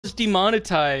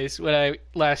demonetized when I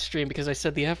last streamed because I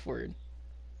said the F word.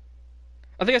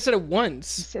 I think I said it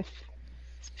once.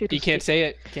 You can't say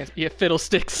it. Can't. Yeah,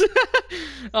 fiddlesticks.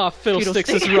 Oh,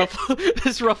 fiddlesticks!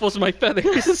 This ruffles my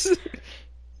feathers.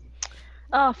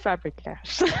 Oh,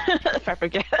 Fabregas.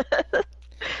 Fabregas.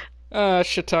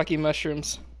 Shiitake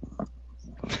mushrooms.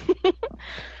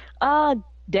 Ah,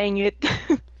 dang it.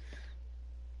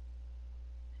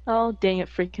 Oh, dang it,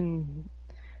 freaking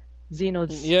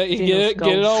Xenos. Yeah, you get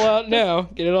it all out now.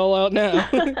 Get it all out now.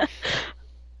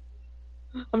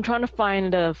 I'm trying to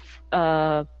find a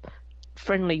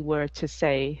friendly word to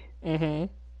say. Mm-hmm.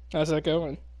 How's that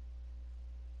going?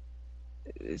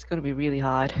 It's going to be really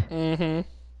hard. Mm-hmm.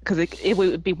 Because it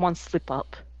would be one slip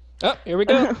up. Oh, here we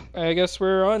go. I guess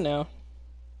we're on now.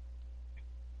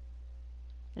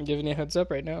 I'm giving you a heads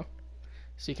up right now,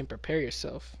 so you can prepare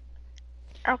yourself.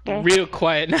 Okay. Real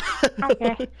quiet now.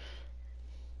 Okay.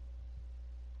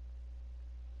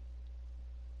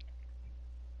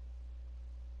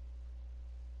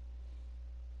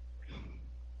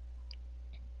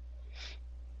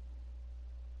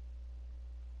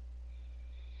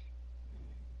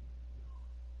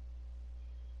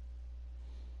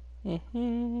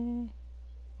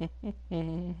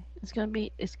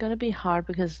 It's gonna be hard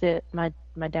because my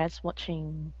dad's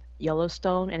watching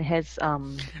Yellowstone and has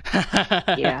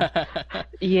yeah.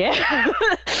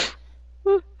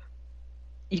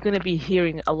 You're gonna be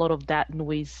hearing a lot of that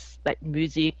noise, like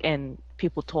music and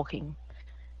people talking.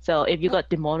 So if you got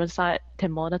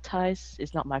demonetized,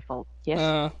 it's not my fault.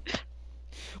 Yes.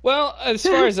 Well, as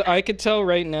far as I could tell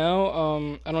right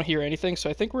now, I don't hear anything, so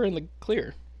I think we're in the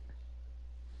clear.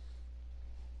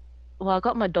 Well, I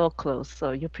got my door closed, so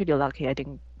you're pretty lucky I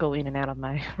didn't go in and out of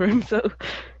my room. So,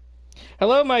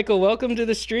 hello, Michael. Welcome to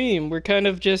the stream. We're kind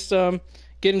of just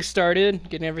getting started,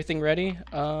 getting everything ready.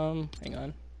 Hang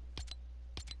on.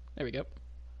 There we go.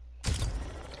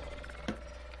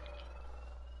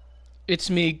 It's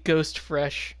me, Ghost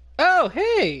Fresh. Oh,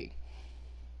 hey!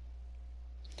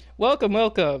 Welcome,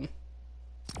 welcome.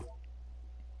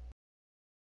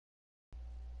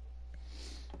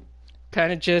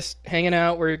 Kind of just hanging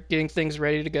out. We're getting things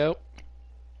ready to go.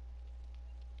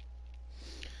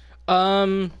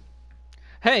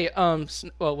 Hey,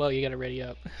 well, you gotta ready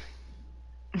up.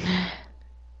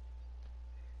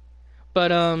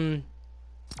 But,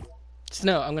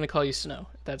 Snow, I'm gonna call you Snow.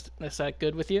 That's that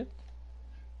good with you?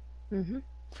 mm-hmm.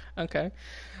 Okay.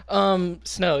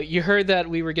 Snow, you heard that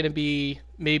we were gonna be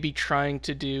maybe trying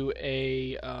to do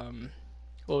a,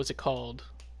 what was it called?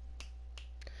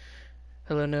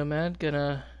 Hello, Nomad.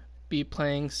 Gonna be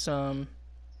playing some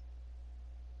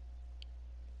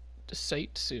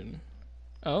site soon.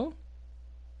 Oh?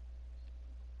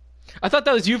 I thought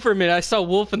that was you for a minute. I saw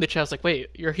Wolf in the chat. I was like, wait,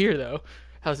 you're here though.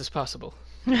 How's this possible?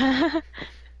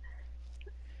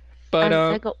 But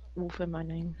I got Wolf in my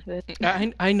name. But...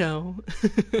 I know.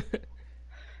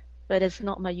 But it's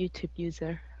not my YouTube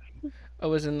user. I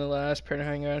was in the last Predator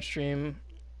Hangout stream.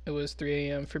 It was 3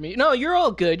 a.m. for me. No, you're all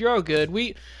good. You're all good.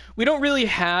 We don't really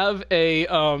have a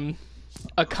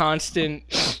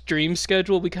constant stream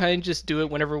schedule. We kind of just do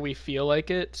it whenever we feel like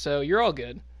it. So you're all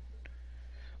good.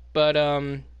 But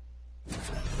okay,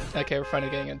 we're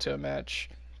finally getting into a match.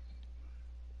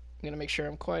 I'm gonna make sure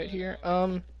I'm quiet here.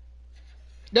 No.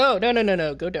 Go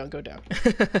down.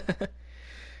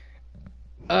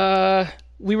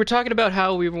 We were talking about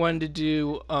how we wanted to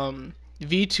do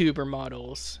VTuber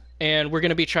models. And we're going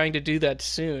to be trying to do that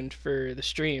soon for the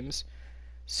streams.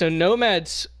 So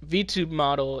Nomad's VTube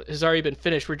model has already been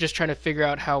finished. We're just trying to figure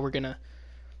out how we're going to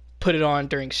put it on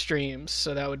during streams.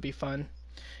 So that would be fun.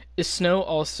 Is Snow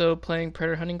also playing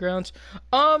Predator Hunting Grounds?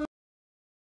 Like,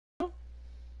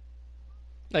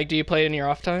 do you play it in your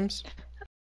off times?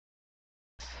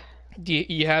 Do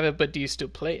you have it, but do you still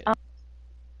play it?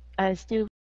 I still...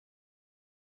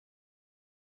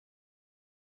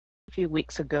 A few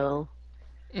weeks ago.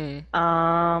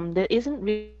 There isn't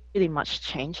really much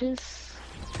changes.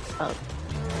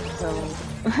 So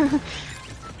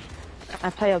I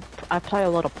play a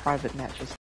lot of private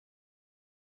matches.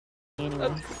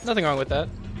 Anyway. Nothing wrong with that.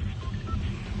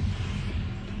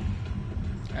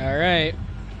 All right,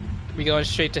 we going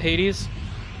straight to Hades.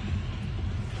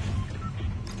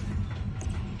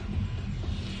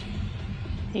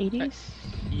 Hades?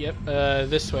 Yep.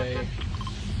 This way.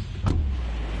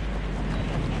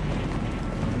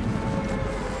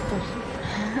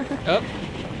 Oh.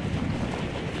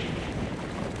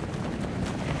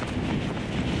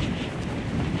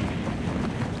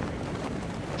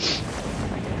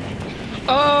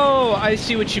 Oh, I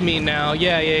see what you mean now.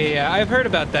 Yeah. I've heard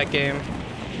about that game.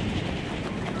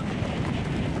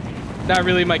 Not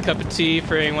really my cup of tea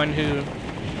for anyone who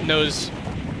knows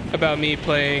about me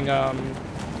playing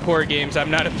horror games.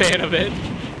 I'm not a fan of it.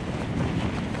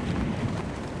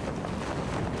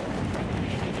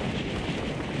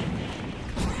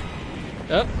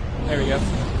 Oh, there we go.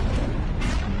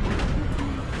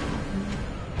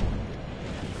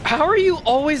 How are you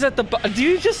always at the do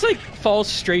you just like fall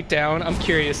straight down? I'm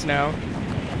curious now.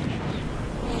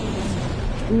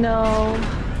 No,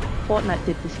 Fortnite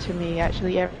did this to me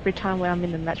actually. Every time when I'm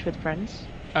in a match with friends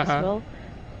as well,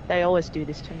 they always do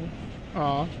this to me.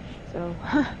 Aw. So,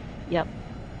 yep.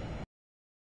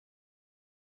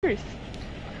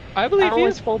 I believe I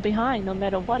always fall behind no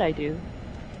matter what I do.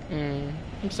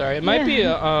 I'm sorry. It might be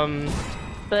a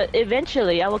But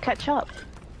eventually I will catch up.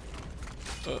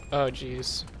 Oh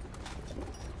jeez.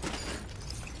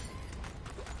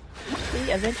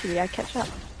 See, eventually I catch up.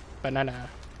 Banana.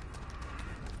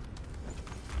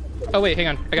 Oh wait, hang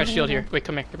on. I got a shield here. Wait,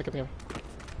 come here. Come here.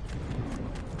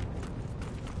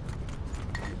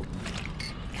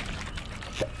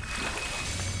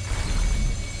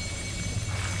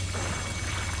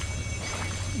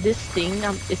 This thing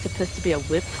is supposed to be a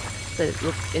whip, but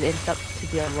it ends up to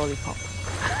be a lollipop.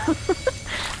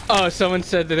 Oh, someone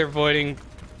said that they're avoiding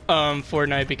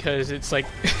Fortnite because it's like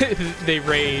they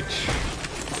rage.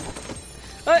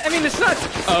 I mean, it's not.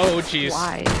 Oh, jeez.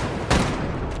 Why?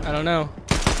 I don't know.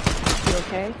 You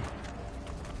okay?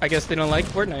 I guess they don't like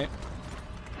Fortnite.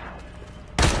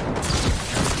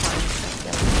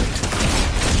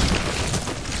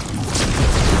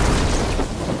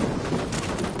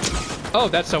 Oh,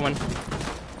 that's someone.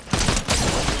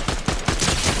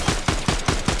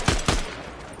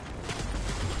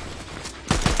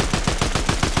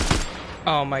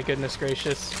 Oh my goodness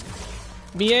gracious.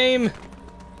 Me aim!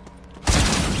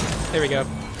 There we go.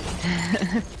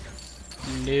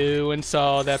 No one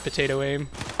saw that potato aim.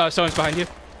 Oh, someone's behind you.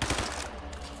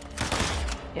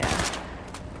 Yeah.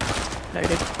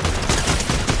 Noted.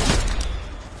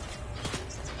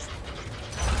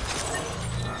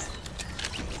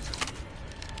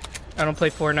 I don't play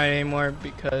Fortnite anymore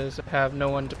because I have no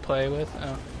one to play with.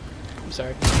 Oh, I'm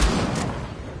sorry.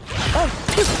 Oh,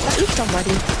 shoot, that is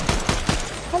somebody.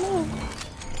 Hello.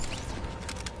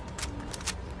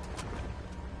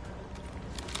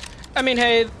 I mean,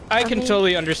 hey, I can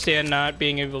totally understand not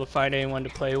being able to find anyone to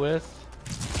play with.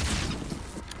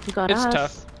 You got It's us.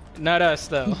 tough. Not us,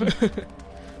 though.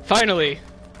 Finally.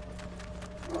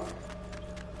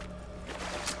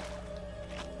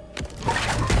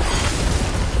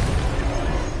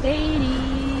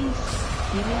 Ladies,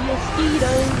 give me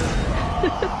mosquitoes.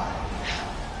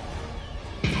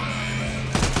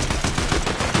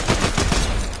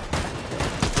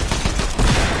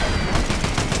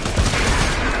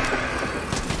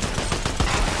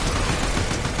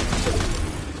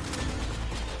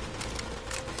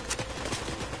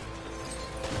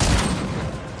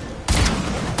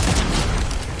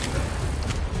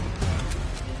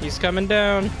 He's coming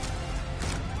down.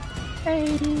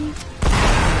 Ladies.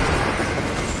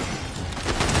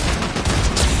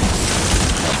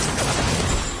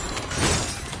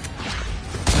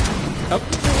 Oh.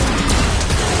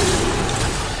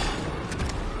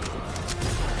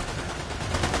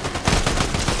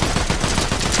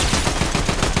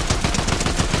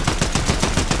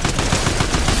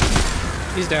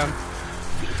 He's down.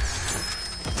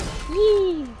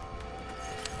 Yee.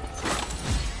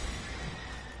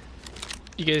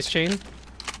 You get his chain?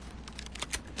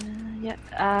 Yeah,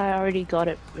 I already got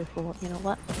it before. You know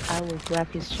what? I will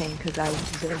grab his chain because I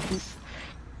deserve this.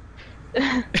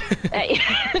 Hey,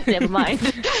 never mind.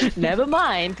 Never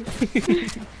mind.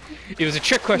 It was a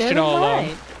trick question Never all mind.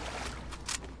 along.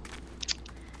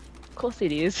 Of course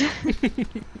it is.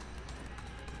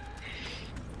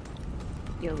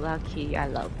 You're lucky. I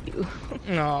love you.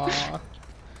 Aww.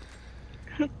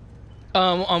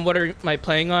 On what am I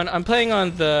playing on? I'm playing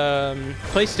on the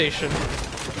PlayStation.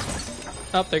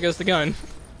 Oh, there goes the gun.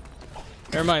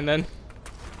 Never mind then.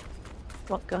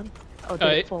 What gun? Oh,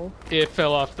 did it fall? It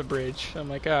fell off the bridge. I'm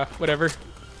like, whatever.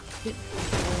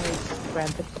 Always grab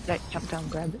it. Like, jump down,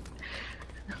 grab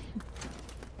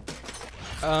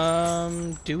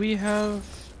it. Do we have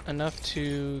enough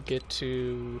to get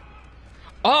to...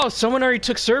 Oh, someone already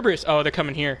took Cerberus. Oh, they're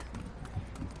coming here.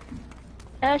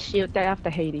 Shoot, they have the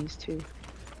Hades too.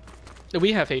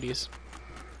 We have Hades.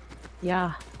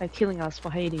 Yeah, they're killing us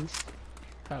for Hades.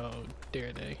 How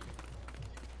dare they?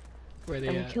 Where are they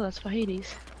They will at? kill us for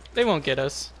Hades. They won't get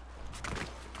us.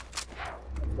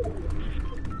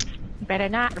 Better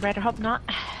not, better hope not.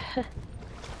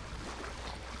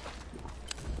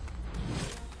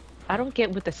 I don't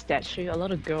get with the statue. A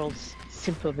lot of girls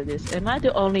simp over this. Am I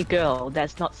the only girl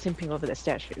that's not simping over the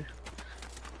statue?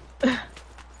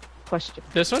 question.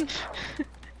 This one?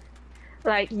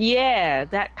 Like, yeah,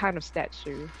 that kind of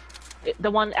statue. The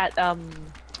one at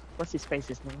what's his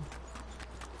face's name?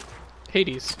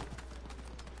 Hades.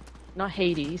 Not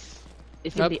Hades.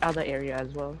 It's in Nope. the other area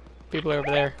as well. People are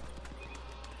over there.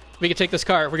 We can take this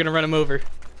car. We're gonna run him over.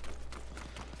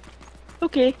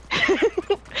 Okay.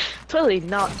 Totally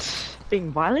not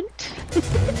being violent.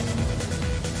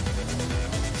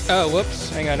 Oh, whoops.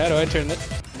 Hang on. How do I turn that?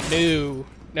 No.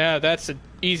 No, that's an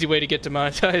easy way to get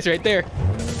demonetized right there.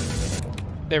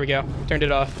 There we go. Turned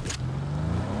it off.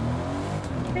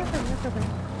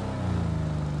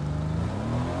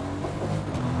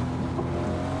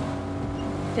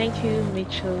 Thank you,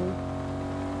 Mitchell.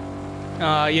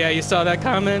 Yeah, you saw that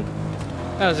comment?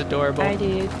 That was adorable. I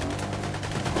did.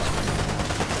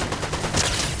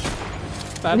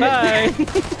 Bye-bye.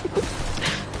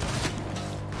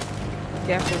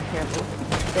 Careful, careful.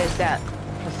 There's that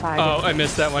beside. Oh, I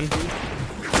missed that one.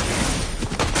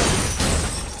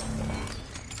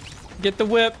 Get the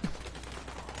whip.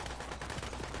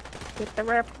 Get the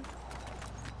rep.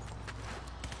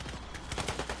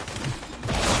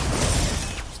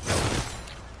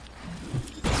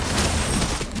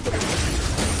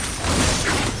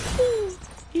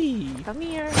 Come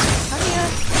here, come here,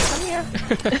 come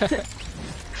here.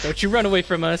 Don't you run away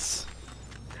from us.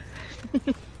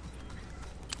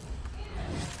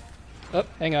 Oh,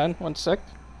 hang on, one sec.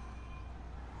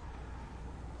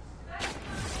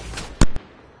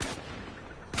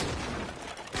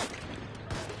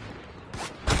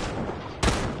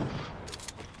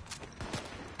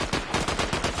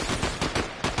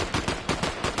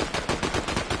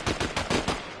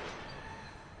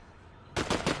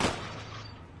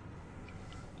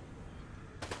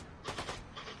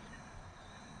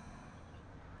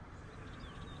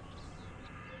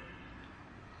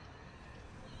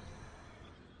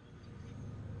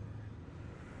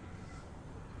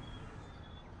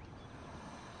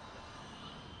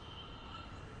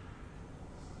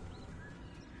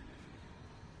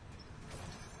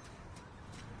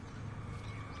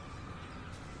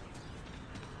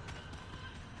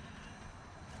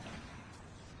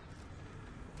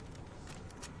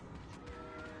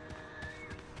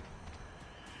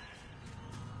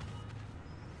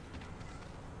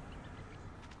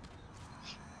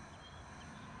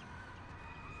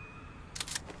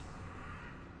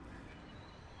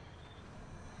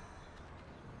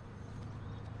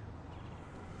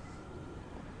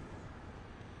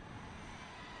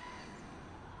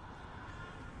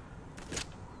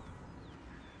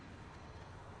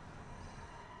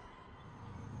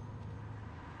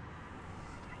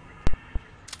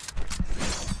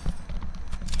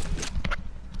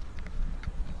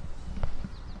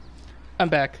 I'm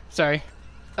back. Sorry.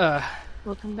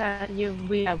 Welcome back.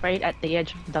 We are right at the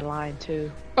edge of the line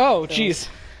too. Oh, So- jeez.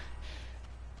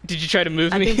 Did you try to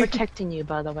move I've me? been protecting you,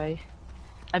 by the way.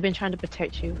 I've been trying to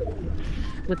protect you.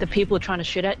 With the people trying to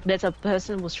shoot at, there's a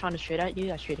person who was trying to shoot at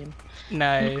you. I shoot him.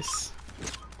 Nice.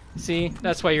 See,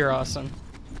 that's why you're awesome.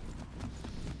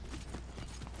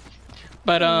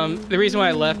 But the reason why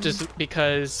I left is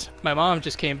because my mom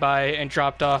just came by and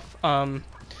dropped off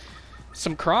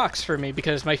some Crocs for me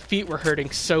because my feet were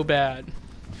hurting so bad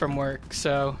from work.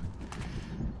 So,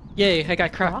 yay, I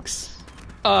got Crocs.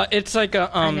 It's like a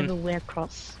I never wear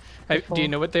Crocs. do you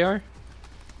know what they are?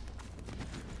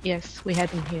 Yes, we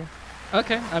have them here.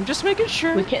 Okay, I'm just making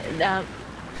sure. We can.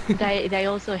 They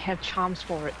also have charms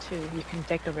for it too. You can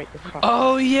decorate the Crocs.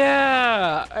 Oh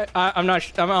yeah, I'm not.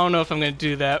 I don't know if I'm gonna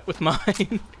do that with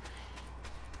mine.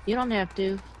 You don't have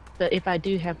to, but if I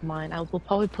do have mine, I will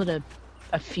probably put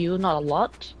a few, not a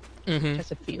lot,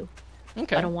 just a few.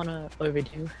 Okay. I don't want to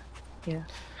overdo. Yeah.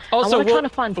 Also, I want to try to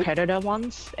find predator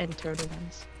ones and turtle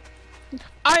ones.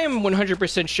 I am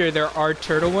 100% sure there are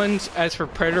turtle ones. As for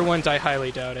predator ones, I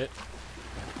highly doubt it.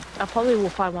 I probably will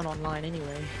find one online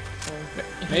anyway. So.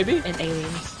 Maybe? And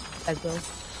aliens as well.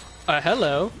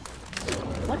 Hello.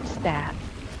 What's that?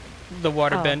 The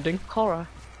water bending. Cora.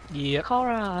 Yep.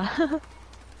 Cora.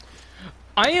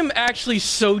 I am actually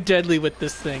so deadly with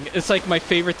this thing. It's like my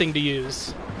favorite thing to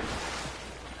use.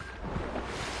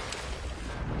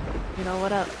 You know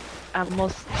what? You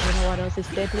know what else is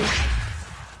deadly?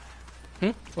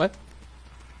 What?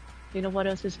 You know what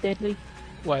else is deadly?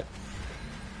 What?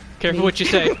 Careful Me. what you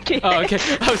say. Okay. Oh, okay.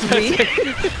 I was about to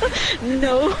say.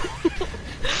 No.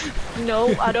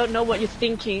 No, I don't know what you're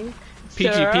thinking.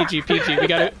 PG, sir. PG, PG.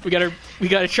 We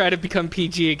gotta try to become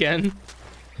PG again.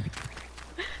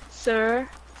 Sir,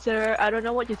 I don't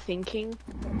know what you're thinking.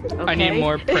 Okay? I need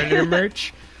more Predator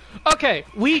merch. Okay,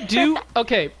 we do.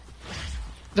 Okay,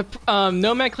 the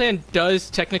Nomad Clan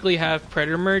does technically have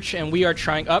Predator merch, and we are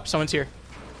trying. Up, someone's here.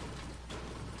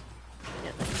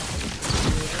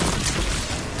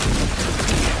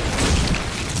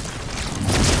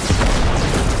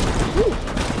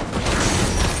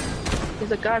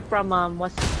 the guy from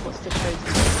what's the show?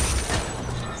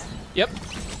 Yep.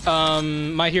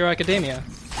 My Hero Academia.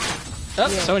 Oh,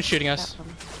 Yeah, someone's shooting us.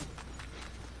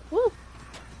 Woo!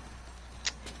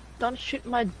 Don't shoot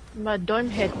my dome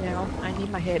head now. I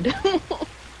need my head.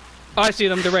 Oh, I see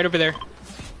them. They're right over there.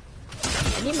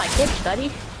 I need my head, buddy.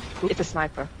 It's a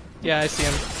sniper. Yeah, I see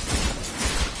him.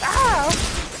 Ow!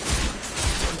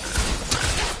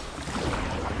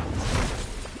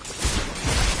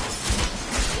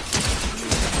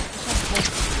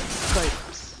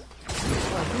 Scopes.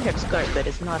 Well, I do have scope, but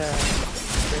it's not a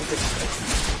very good scope.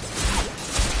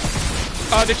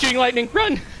 Oh, they're shooting lightning.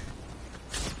 Run!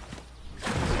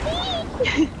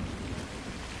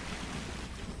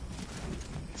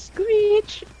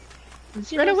 Screech!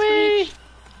 Run away! Screech.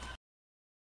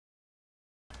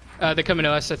 They're coming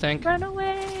to us, I think. Run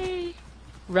away!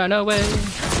 Run away!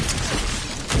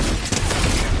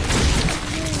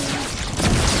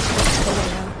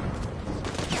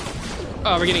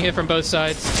 Oh, we're getting hit from both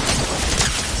sides.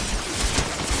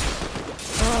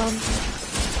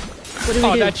 What do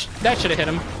we do? that should have hit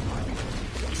him.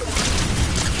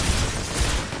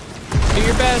 Do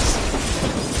your best.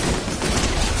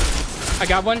 I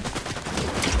got one.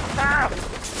 Ow.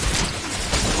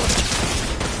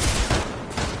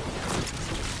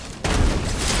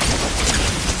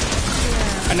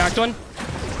 I knocked one.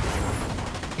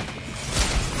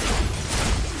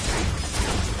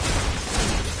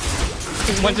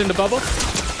 One's in the bubble.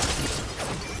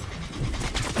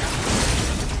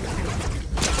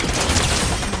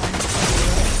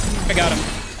 I got him.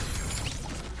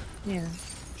 Yeah.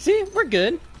 See, we're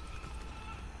good.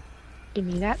 Give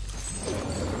me that.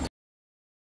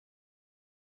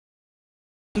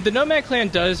 The Nomad Clan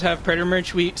does have Predator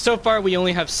merch. So far we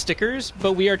only have stickers,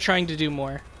 but we are trying to do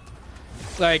more.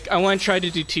 Like, I want to try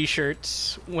to do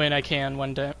t-shirts when I can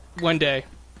one day.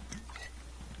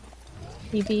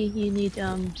 Maybe you need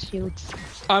shields.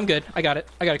 I'm good. I got it.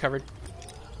 I got it covered.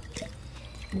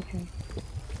 Okay.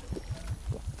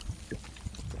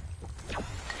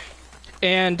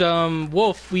 And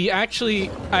Wolf, I actually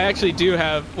do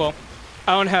have, well,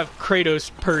 I don't have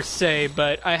Kratos per se,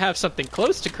 but I have something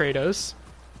close to Kratos.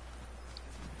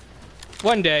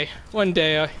 One day, when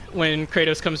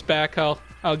Kratos comes back, I'll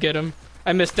get him.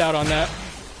 I missed out on that.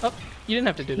 Oh, you didn't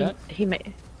have to do that. He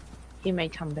may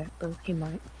come back though. He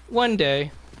might. One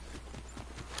day.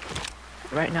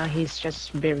 Right now, he's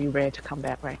just very rare to come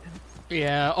back right now.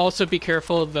 Yeah. Also, be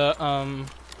careful. The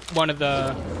one of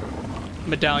the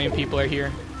medallion people are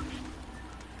here.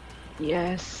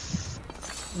 Yes.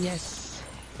 Yes.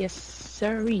 Yes,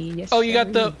 sirree. Yes. Oh, you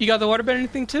got the waterbending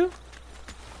thing too?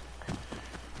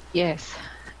 Yes.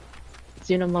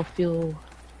 Xenomorph feel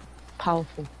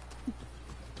powerful.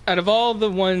 Out of all the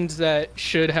ones that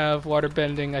should have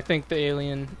waterbending, I think the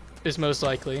alien is most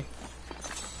likely.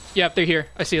 Yep, they're here.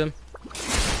 I see them.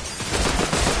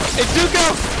 It's Zuko!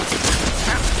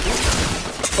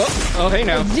 Oh, hey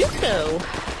now. Zuko!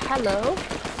 Hello.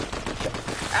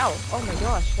 Ow! Oh my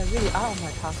gosh, I really are on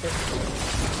my target.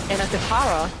 And a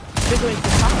Katara. Triggering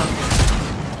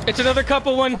Katara. It's another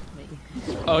couple one.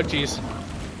 Oh, jeez.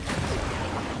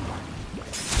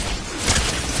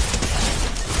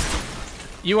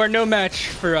 You are no match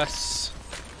for us.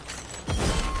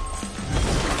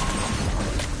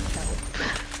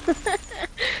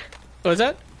 What was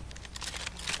that?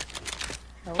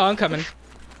 No. Oh, I'm coming.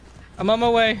 I'm on my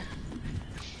way.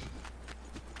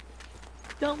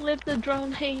 Don't leave the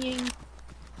drone hanging.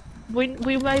 We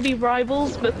may be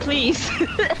rivals, but please.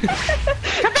 Come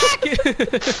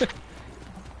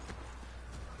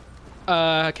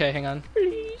back! Okay, hang on.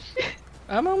 Please.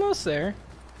 I'm almost there.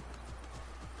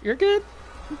 You're good?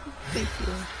 Thank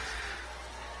you.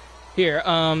 Here,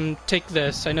 take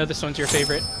this. I know this one's your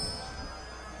favorite.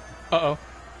 Uh-oh.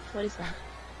 What is that?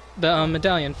 The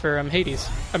medallion for Hades.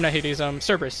 I'm not Hades,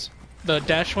 Cerberus. The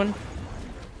dash one.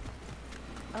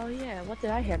 Oh yeah, what did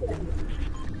I have then?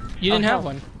 You didn't have health.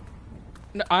 one.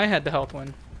 No, I had the health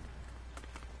one.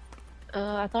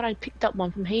 I thought I picked up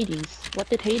one from Hades. What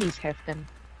did Hades have then?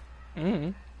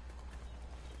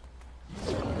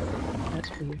 That's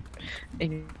weird.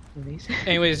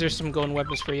 Anyways, there's some golden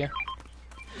weapons for you.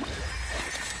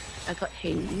 I got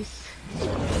Hades.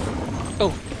 Oh,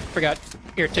 forgot.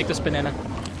 Here, take this banana.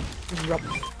 Rob.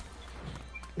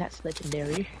 That's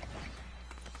legendary.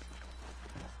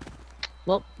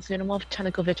 Well, Xenomorph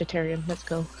tentacle vegetarian. Let's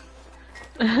go.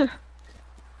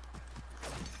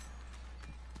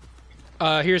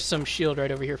 Here's some shield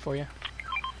right over here for you.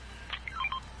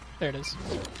 There it is.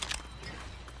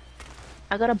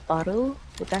 I got a bottle.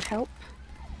 Would that help?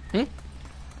 Hmm?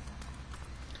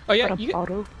 Oh yeah, Got a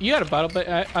bottle. you got a bottle, but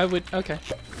I would, okay.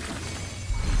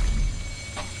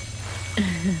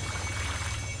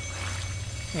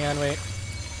 Hang on, wait.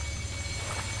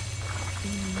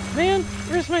 Man,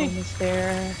 where's my... Almost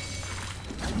there.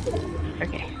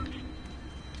 Okay.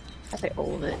 I think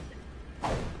all of it.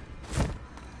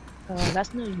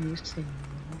 That's no use anymore.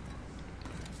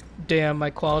 Damn, my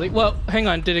quality. Well, hang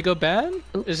on. Did it go bad?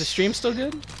 Oops. Is the stream still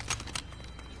good?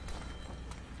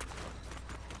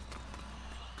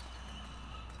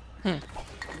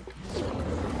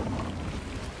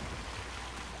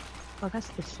 Oh, that's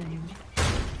the same.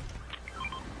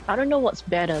 I don't know what's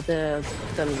better, the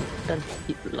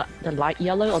light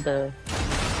yellow or the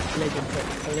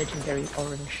legendary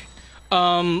orange.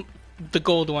 The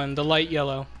gold one, the light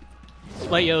yellow.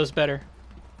 Light yellow is better.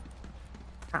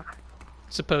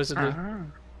 Supposedly.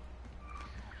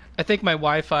 I think my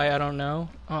Wi-Fi, I don't know.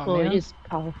 Oh, well, man. it is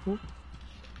powerful.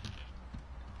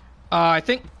 I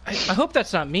think... I hope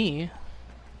that's not me.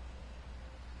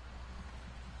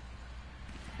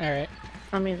 Alright.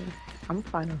 I mean, I'm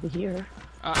fine over here.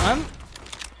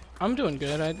 I'm doing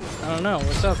good. I don't know.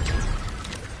 What's up?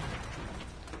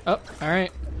 Oh,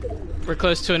 alright. We're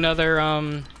close to another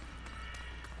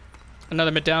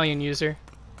medallion user.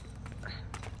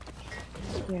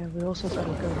 Yeah, we also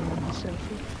gotta go around the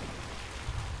circle.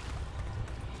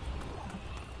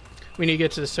 We need to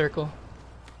get to the circle.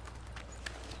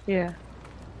 Yeah.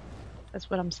 That's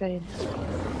what I'm saying.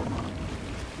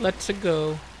 Let's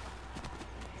go.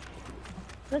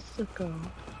 Let's go.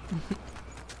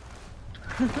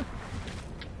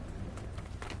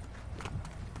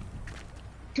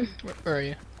 Where are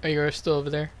you? Are you still over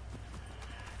there?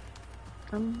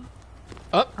 I'm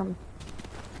Oh!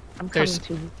 coming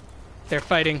to you. They're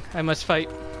fighting. I must fight.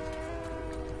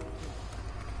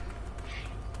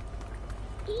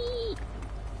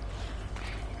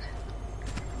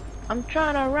 I'm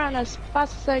trying to run as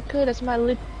fast as I could as my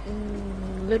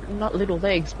not little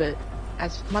legs, but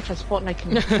as much as Fortnite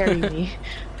can carry me.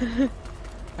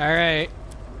 Alright.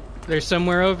 They're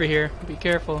somewhere over here. Be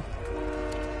careful.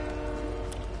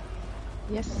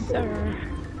 Yes, sir.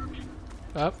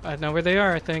 Oh, I know where they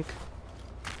are, I think.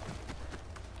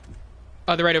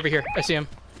 Oh, they're right over here. I see them.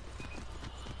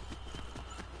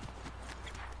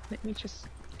 Let me just...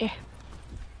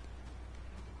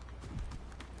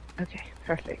 Okay,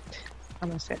 perfect.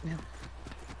 I'm all set now.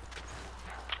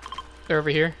 They're over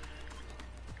here.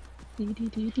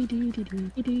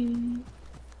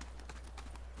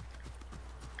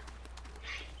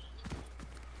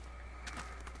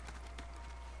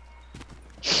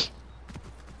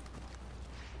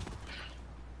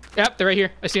 Yep, they're right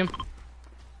here. I see them.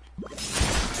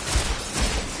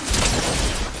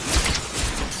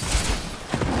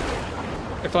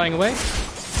 They're flying away.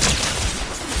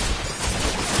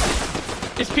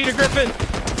 It's Peter Griffin!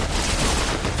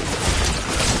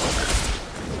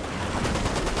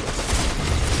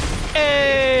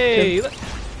 Hey!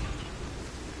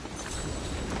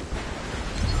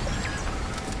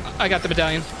 I got the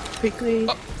medallion. Quickly.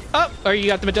 Oh, you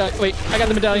got the medallion. Wait, I got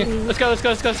the medallion. Let's go, let's go,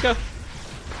 let's go, let's go.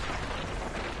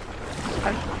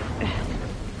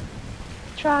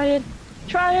 Try it.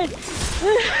 Try it.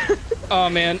 Oh,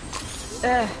 man.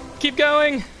 Keep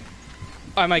going.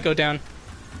 I might go down.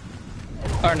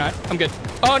 Or not. I'm good.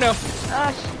 Oh, no.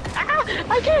 I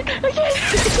can't.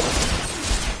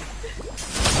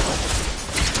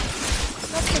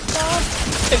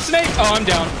 It's Snake. Oh, I'm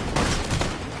down.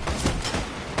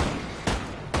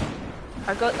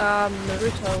 I got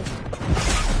Naruto.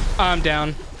 I'm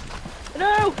down.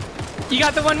 No. You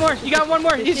got the one more. You got one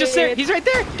more. He's just there. He's right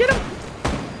there. Get him.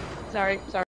 Sorry.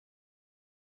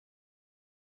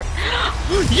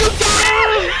 You did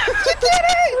it! You did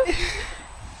it!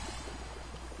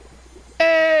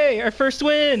 Hey, our first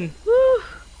win. Woo.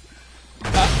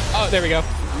 Oh, there we go.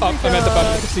 Oh, I'm at the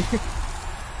bottom of the sea.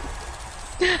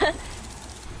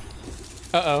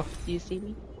 Uh-oh. Do you see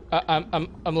me? I'm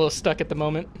a little stuck at the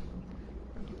moment.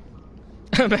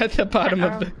 I'm at the bottom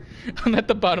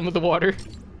of the water.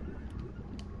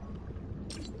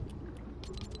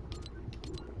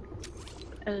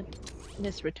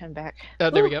 Let's return back. Oh,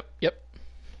 there we go. Yep.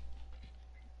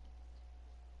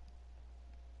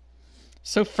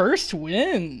 So first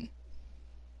win.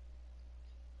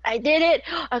 I did it!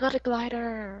 I got a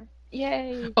glider.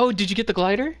 Yay! Oh, did you get the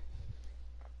glider?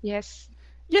 Yes.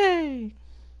 Yay!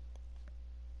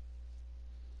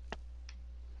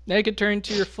 Now you can turn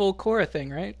to your full Korra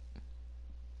thing, right?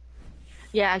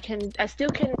 Yeah, I still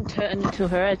can turn to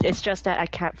her. It's just that I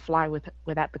can't fly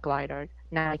without the glider.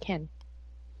 Now I can.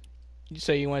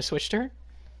 So you want to switch to her?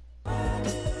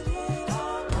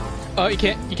 Oh, you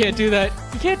can't do that.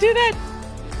 You can't do that.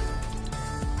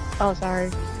 Oh, sorry.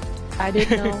 I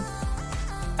didn't know.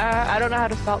 I don't know how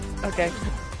to stop. Okay.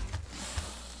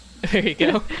 There you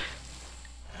go.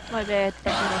 My bad.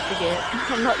 I forget.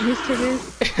 I'm not used to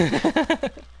this.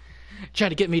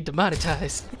 Trying to get me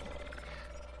demonetized.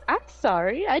 I'm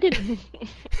sorry. I didn't.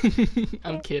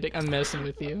 I'm kidding. I'm messing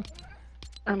with you.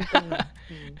 I'm done.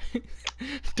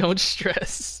 Don't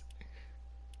stress.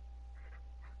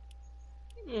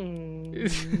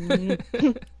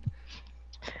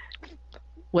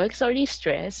 Work's already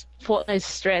stressed. Fortnite's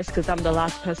stressed because I'm the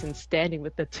last person standing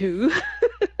with the two.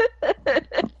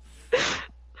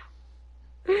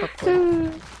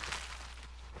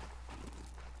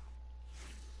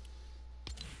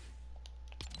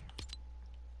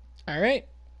 Alright.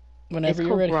 Whenever It's you're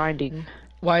called ready. grinding.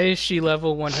 Why is she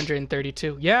level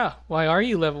 132? Yeah, why are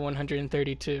you level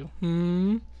 132?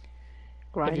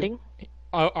 Grinding?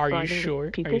 Are you Grinding sure?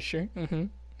 people? Are you sure?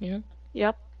 Yeah.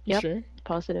 Yep. Sure?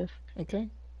 Positive. Okay.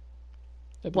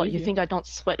 I What, believe you think I don't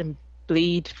sweat and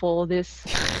bleed for this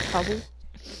trouble?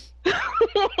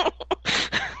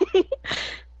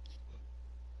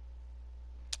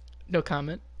 No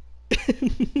comment.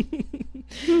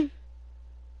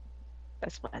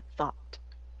 That's what I thought.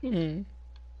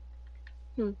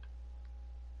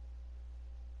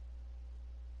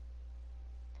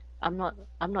 I'm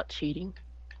not cheating.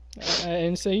 I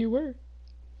didn't say you were.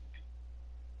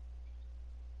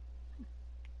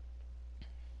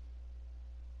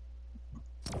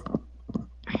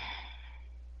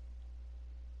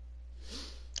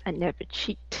 I never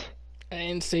cheat. I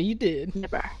didn't say you did.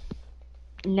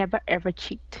 Never ever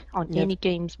cheat on any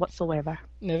games whatsoever.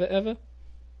 Never ever?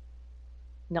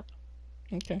 Nope.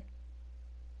 Okay.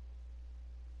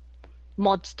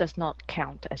 Mods does not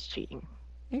count as cheating.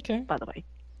 Okay. By the way.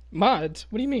 Mods?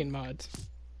 What do you mean mods?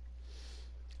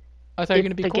 I thought you were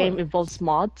gonna be the quiet. game involves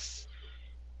mods.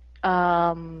 If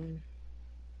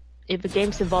the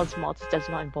game involves mods, it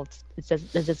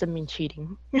doesn't mean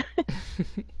cheating.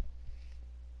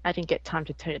 I didn't get time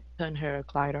to turn her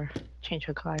glider, change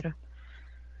her glider.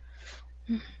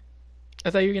 I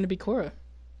thought you were gonna be Cora.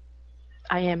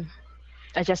 I am.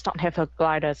 I just don't have her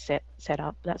glider set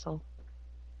up. That's all.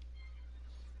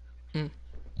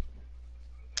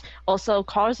 Also,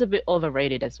 Cora's a bit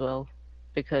overrated as well,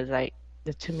 because like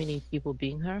there's too many people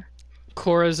being her.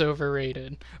 Cora's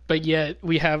overrated, but yet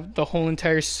we have the whole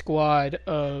entire squad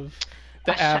of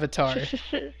the Avatar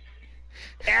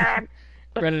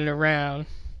running around.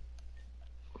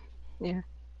 Yeah.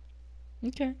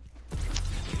 Okay.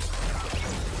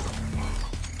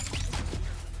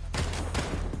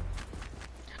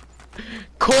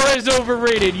 Cora's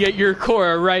overrated, yet you're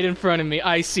Cora right in front of me.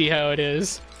 I see how it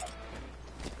is.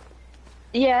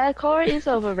 Yeah, Cora is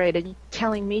overrated. You're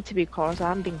telling me to be Cora, so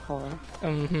I'm being Cora.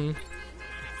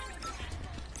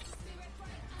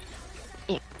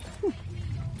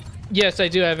 Yes, I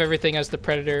do have everything as the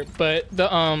Predator, but the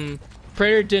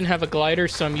Predator didn't have a glider,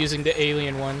 so I'm using the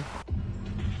alien one.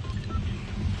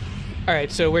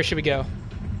 Alright, so where should we go?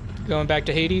 Going back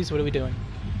to Hades? What are we doing?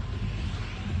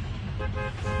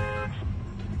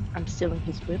 I'm stealing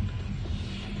his whip.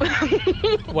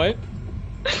 What?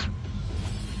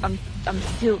 I'm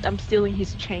stealing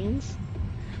his chains.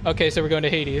 Okay, so we're going to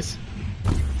Hades.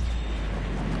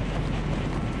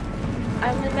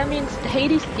 I mean, that means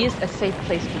Hades is a safe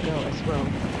place to go as well.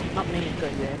 Not many go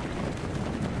there.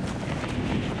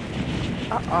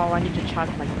 Uh-oh, I need to charge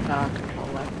my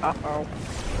controller. Uh-oh.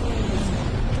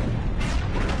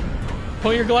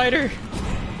 Pull your glider!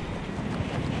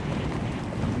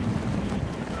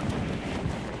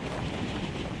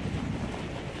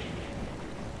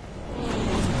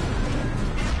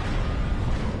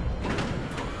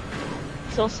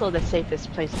 It's also the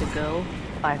safest place to go,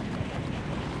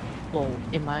 well,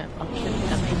 in my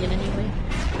opinion anyway,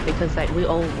 because like we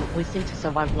seem to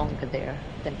survive longer there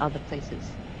than other places.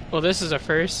 Well, this is a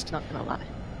first. Not gonna lie.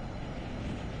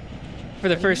 For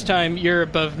the first time, you're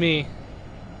above me.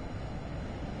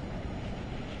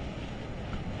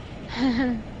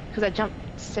 Because I jumped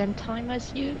same time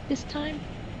as you this time.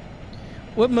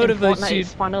 What motivates you?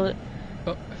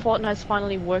 Fortnite's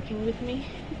finally working with me.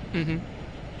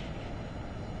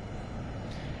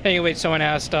 Hey, wait, someone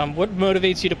asked, what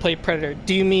motivates you to play Predator?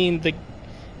 Do you mean the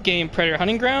game Predator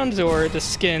Hunting Grounds or the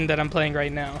skin that I'm playing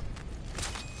right now?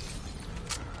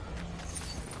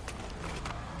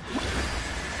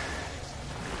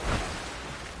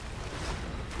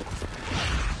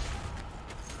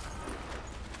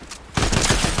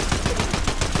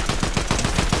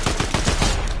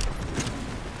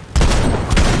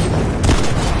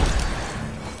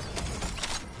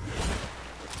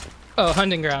 Oh,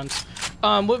 Hunting Grounds.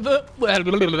 I'm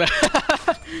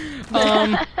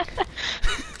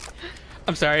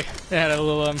sorry. I had a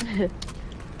little, that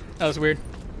was weird.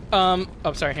 Oh,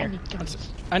 sorry, here.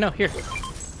 I know, here.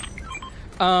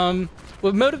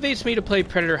 What motivates me to play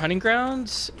Predator Hunting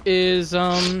Grounds is,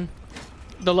 the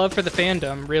love for the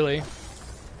fandom, really.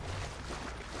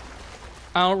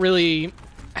 I don't really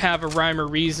have a rhyme or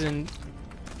reason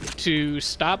to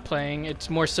stop playing. It's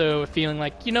more so a feeling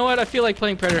like, you know what, I feel like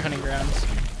playing Predator Hunting Grounds.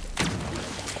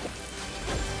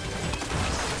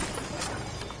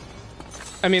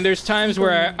 I mean, there's times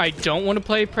where I don't want to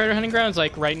play Predator Hunting Grounds,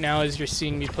 like right now as you're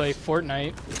seeing me play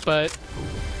Fortnite, but,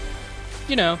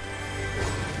 you know.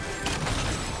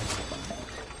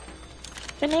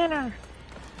 Banana.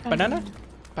 Banana?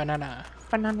 Banana.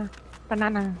 Banana.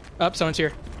 Banana. Oh, someone's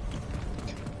here.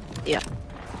 Yeah.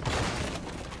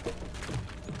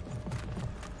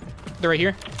 They're right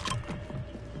here.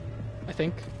 I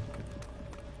think.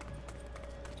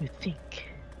 You think?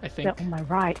 I think. They're on my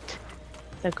right.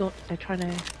 They're trying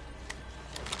to.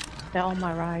 They're on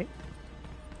my right.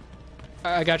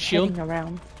 I got shield. Heading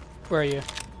around. Where are you?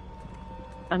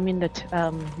 I'm in the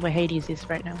where Hades is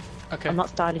right now. Okay. I'm not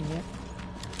starting yet.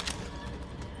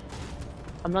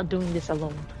 I'm not doing this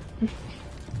alone.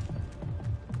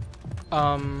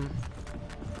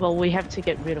 Well, we have to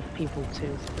get rid of people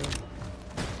too. So.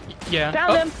 Yeah.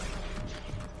 Found him.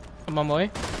 I'm on my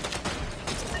way.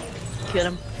 Kill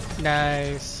him.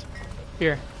 Nice.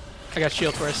 Here, I got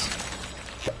shield for us.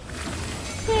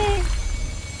 Yay.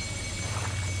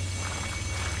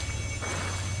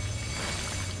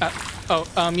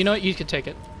 You know what? You could take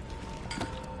it.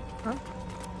 Huh?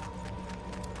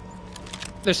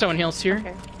 There's someone else here.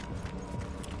 Okay.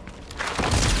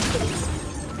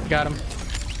 Got him.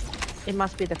 It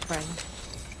must be the friend.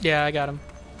 Yeah, I got him.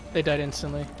 They died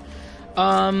instantly.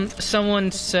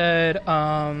 Someone said,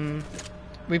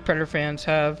 we Predator fans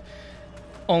have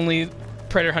only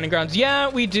Predator Hunting Grounds. Yeah,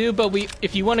 we do, but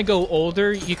if you want to go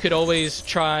older, you could always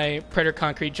try Predator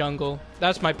Concrete Jungle.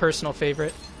 That's my personal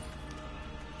favorite.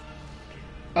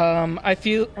 I've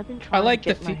been trying like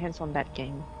to get my hands on that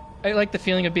game. I like the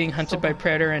feeling of being hunted by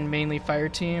Predator and mainly Fire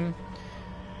Team.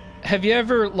 Have you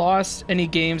ever lost any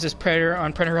games as Predator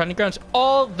on Predator Hunting Grounds?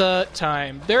 All the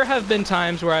time. There have been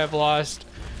times where I've lost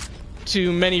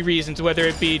to many reasons, whether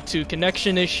it be to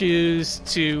connection issues,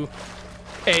 to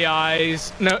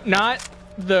AIs. No, not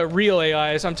the real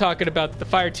AIs. I'm talking about the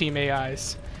Fire Team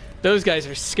AIs. Those guys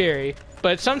are scary.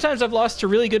 But sometimes I've lost to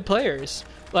really good players.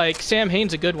 Like Sam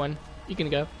Hain's a good one. You can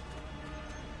go.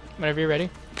 Whenever you're ready.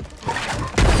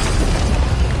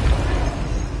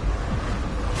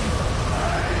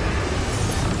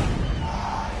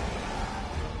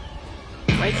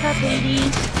 Wake up,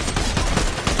 ladies.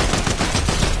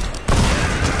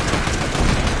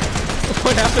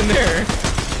 What happened there?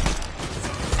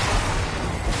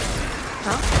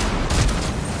 Huh?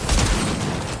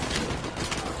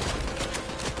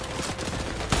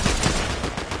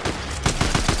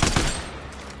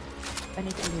 I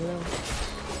need to reload.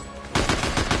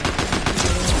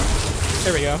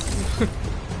 There we go.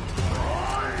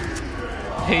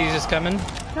 Hades is coming.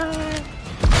 Hi.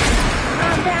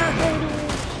 I'm down, ladies.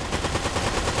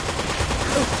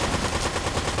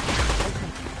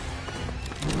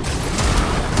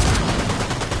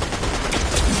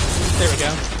 There we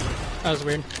go. That was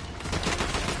weird.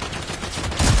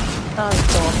 Oh,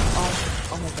 it's gone.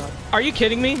 Oh my god. Are you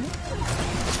kidding me?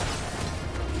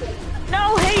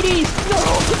 No, Hades! No!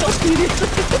 Don't do this!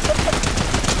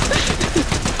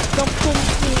 Don't pull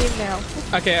me in now.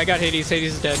 Okay, I got Hades.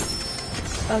 Hades is dead.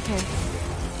 Okay.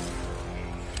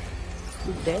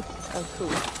 He's dead? Oh,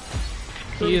 cool.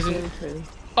 He isn't. Really.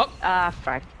 Oh! Ah,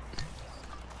 fuck.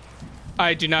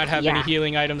 I do not have any Yeah.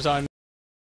 healing items on me.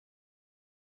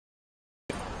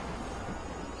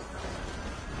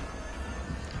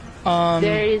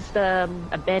 There is a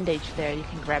bandage there. You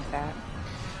can grab that.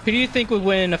 Who do you think would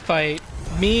win a fight?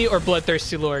 Me or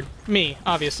Bloodthirsty Lord? Me,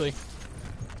 obviously.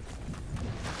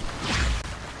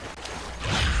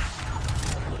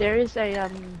 There is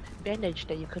a bandage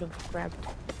that you could have grabbed.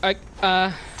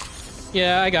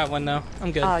 Yeah, I got one though.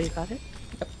 I'm good. Oh, you got it?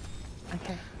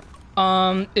 Okay.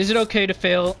 Is it okay to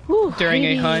fail Whew, during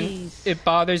a hunt? Hades. It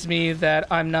bothers me that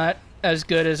I'm not as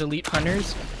good as elite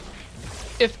hunters.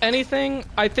 If anything,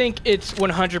 I think it's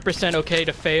 100% okay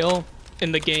to fail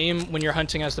in the game when you're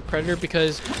hunting as the Predator,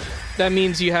 because that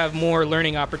means you have more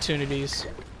learning opportunities.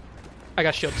 I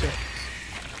got shield too.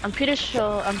 I'm pretty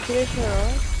sure, the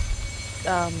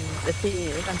thing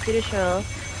is, I'm pretty sure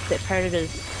that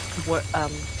Predators,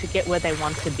 to get where they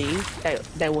want to be,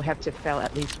 they will have to fail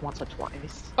at least once or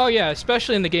twice. Oh yeah,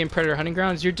 especially in the game Predator Hunting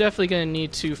Grounds, you're definitely going to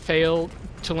need to fail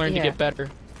to learn to get better.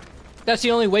 That's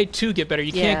the only way to get better.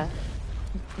 You can't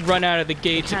run out of the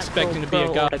gates expecting to be a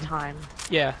god. All the time.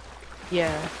 Yeah.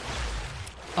 Yeah.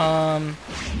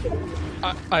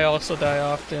 I also die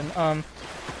often.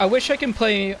 I wish I can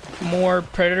play more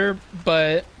Predator,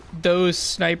 but those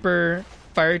sniper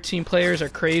fire team players are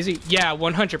crazy. Yeah,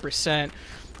 100%.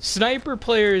 Sniper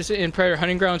players in Predator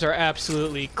Hunting Grounds are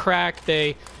absolutely cracked.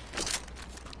 They're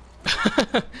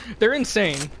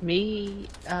insane. Me,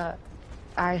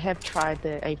 I have tried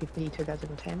the AVP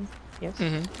 2010. Yes.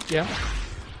 Yeah.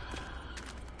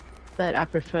 But I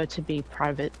prefer to be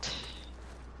private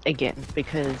again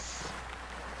because,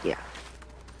 yeah.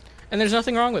 And there's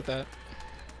nothing wrong with that.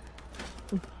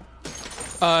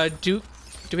 Do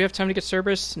we have time to get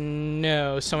Cerberus?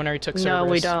 No, someone already took Cerberus. No,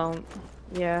 we don't.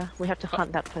 Yeah, we have to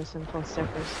hunt that person for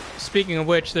Cerberus. Speaking of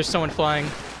which, there's someone flying.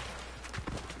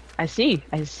 I see.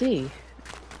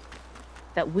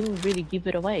 That wing really give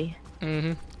it away.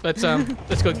 Let's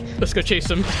go chase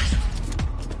him.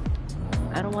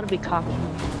 I don't want to be cocky.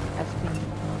 That's me.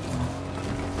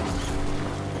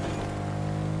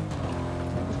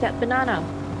 What's that banana?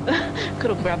 Could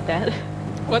have grabbed that.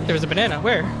 What? There's a banana.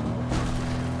 Where?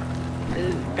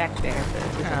 Back there.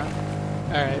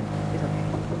 All right. It's okay.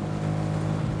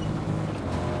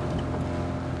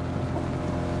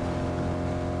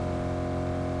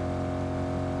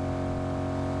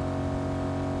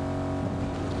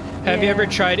 Have you ever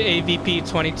tried AVP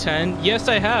 2010? Yes,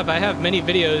 I have. I have many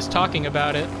videos talking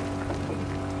about it.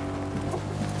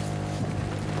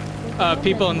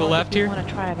 People on the left here. I want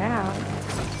to try it out.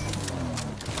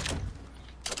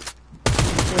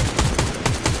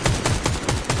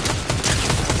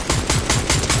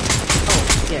 Oh,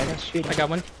 yeah, that's shooting. I got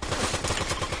one.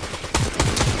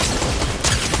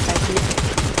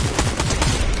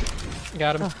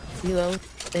 Got him. Oh, reload.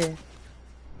 There.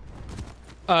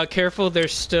 Careful,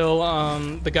 there's still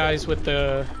the guys with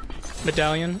the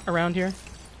medallion around here.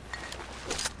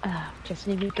 Just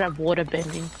need to grab water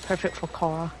bending. Perfect for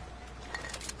Cora.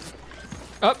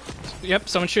 Oh, yep,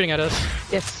 someone's shooting at us.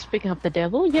 Yes, picking up the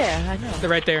devil? Yeah, I know. They're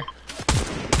right there.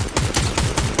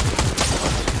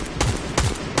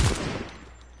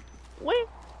 Where?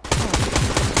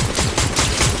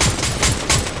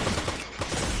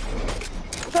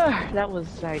 Oh. That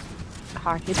was like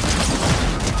hard hit.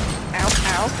 Ow,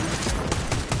 ow.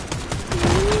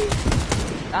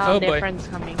 Oh their boy. friend's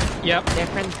coming. Yep. Their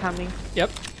friend's coming. Yep.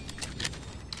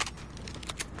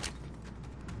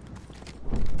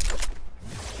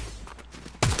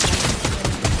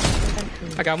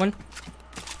 I got one.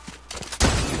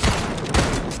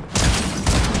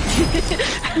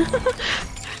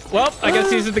 Well, I guess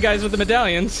these are the guys with the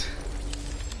medallions.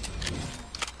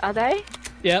 Are they?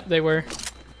 Yep, they were.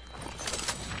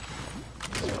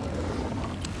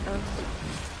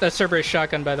 That's Cerberus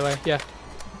shotgun, by the way. Yeah.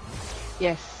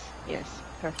 Yes, yes.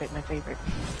 Perfect, my favorite.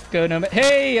 Go Nomad.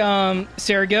 Hey,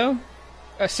 Sarah, go.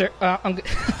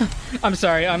 I'm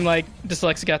sorry. I'm like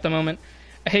dyslexic at the moment.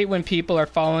 I hate when people are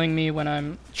following me when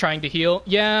I'm trying to heal.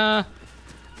 Yeah,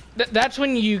 that's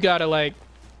when you gotta like,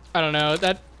 I don't know.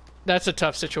 That's a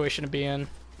tough situation to be in.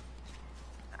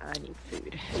 I need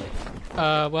food.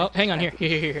 Well, hang on here.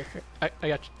 Here. I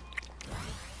got you.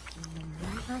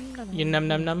 You num.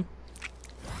 Num.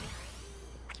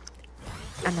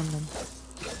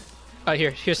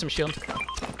 Here's some shield.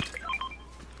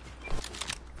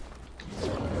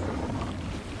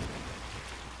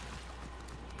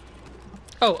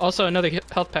 Oh, also another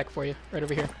health pack for you, right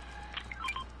over here.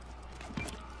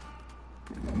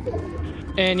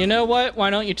 And you know what? Why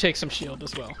don't you take some shield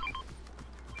as well?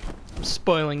 I'm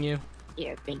spoiling you.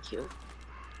 Yeah, thank you.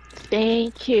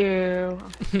 Thank you.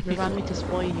 Remind me to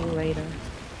spoil you later.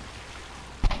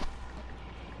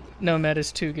 Nomad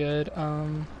is too good.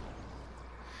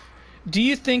 Do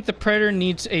you think the Predator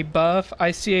needs a buff?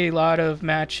 I see a lot of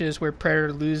matches where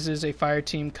Predator loses, a fire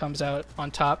team comes out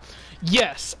on top.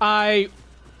 Yes, I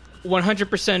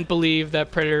 100% believe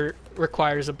that Predator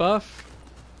requires a buff.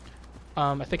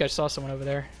 I think I saw someone over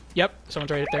there. Yep, someone's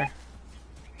right there.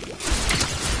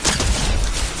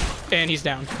 And he's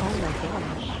down. Oh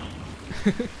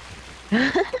my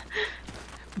gosh.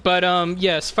 But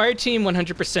yes, fire team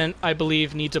 100% I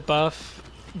believe needs a buff.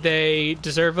 They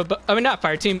deserve a buff. I mean, not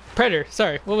fire team, Predator.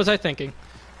 Sorry, what was I thinking?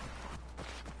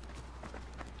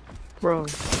 Bro,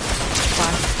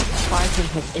 fire team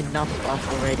has enough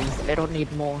buff already. They don't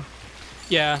need more.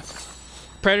 Yeah,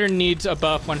 Predator needs a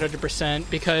buff 100%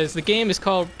 because the game is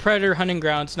called Predator Hunting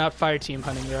Grounds, not Fire Team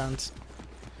Hunting Grounds.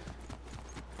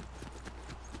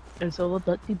 It's all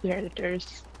about the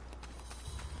predators.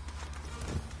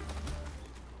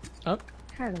 Oh.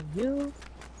 Hello, you.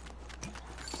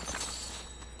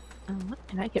 What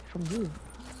can I get from you?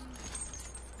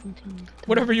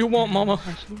 Whatever you want, mama.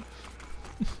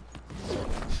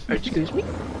 Excuse me?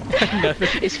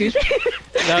 Nothing. Excuse me?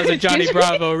 That was a Johnny Excuse me?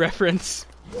 Bravo reference.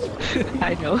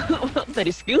 I know. But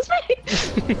excuse me?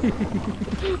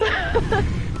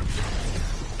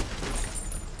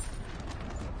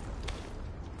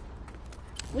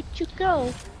 Where'd you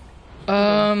go?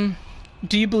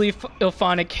 Do you believe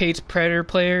Ilphonic hates Predator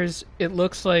players? It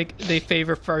looks like they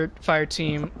favor Fire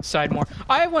Team side more.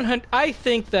 I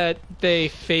think that they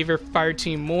favor Fire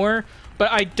Team more,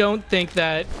 but I don't think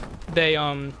that they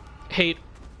hate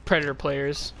Predator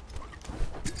players.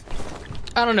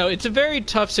 I don't know. It's a very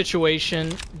tough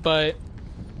situation, but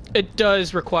it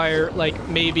does require like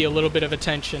maybe a little bit of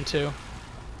attention too.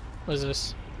 What is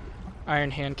this?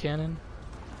 Iron hand cannon?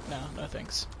 No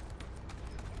thanks.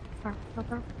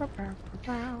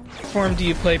 Form, do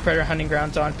you play Predator Hunting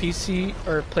Grounds on PC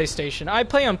or PlayStation? I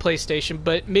play on PlayStation,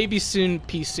 but maybe soon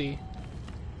PC.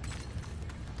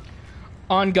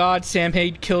 On God, Sam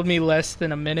Hain killed me less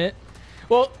than a minute.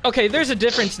 Well, okay, there's a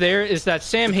difference there, is that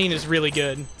Sam Hain is really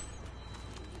good.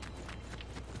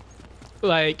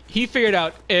 Like, he figured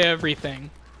out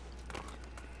everything.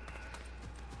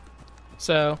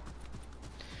 So,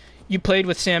 you played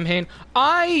with Sam Hain.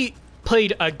 I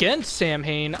played against Sam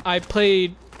Hain. I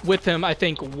played with him, I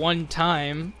think, one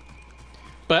time.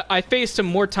 But I faced him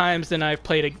more times than I've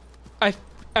played.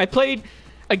 I played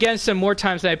against him more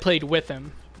times than I played with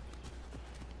him.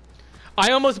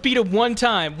 I almost beat him one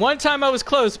time. One time I was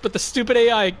close, but the stupid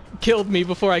AI killed me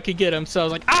before I could get him. So I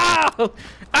was like, ow!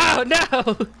 Ow,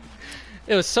 no!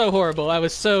 It was so horrible. I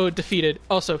was so defeated.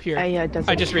 Also, here. AI doesn't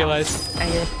I just count. realized.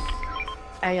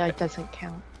 AI doesn't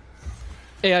count.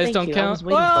 AIs Thank don't you, I count? was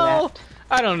waiting for Well, that.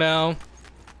 I don't know.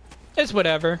 It's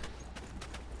whatever.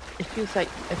 I feel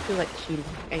like cheating.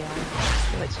 AI. I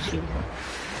feel like it's cheating.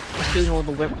 It's doing all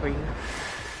the work for you.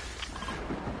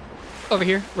 Over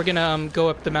here. We're gonna go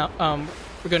up the mount.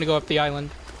 We're gonna go up the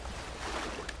island.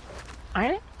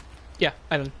 Island? Yeah,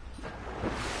 island.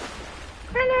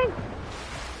 Island!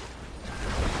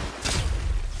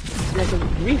 There's a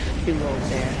reef below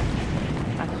there.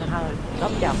 I don't know how to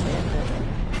jump down there,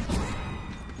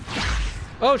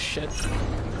 Oh shit.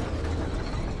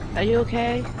 but... Are you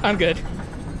okay? I'm good.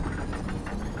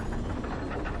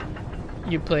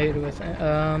 You played with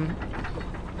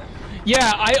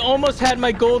yeah, I almost had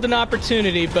my golden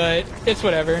opportunity, but it's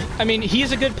whatever. I mean,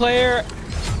 he's a good player.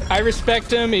 I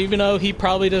respect him, even though he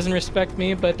probably doesn't respect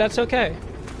me, but that's okay.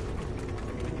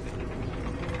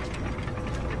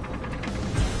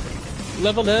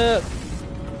 Leveled up.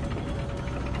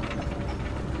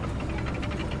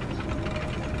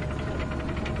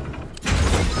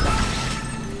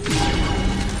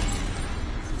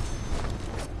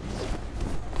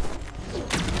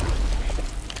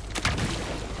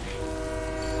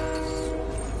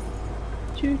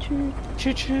 Choo choo.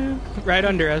 Choo choo. Right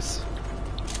under us.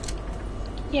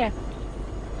 Yeah.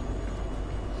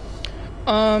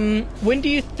 When do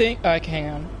you think... hang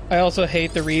on. I also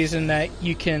hate the reason that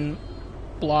you can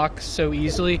block so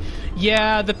easily.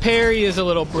 Yeah, the parry is a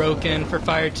little broken for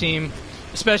Fire Team.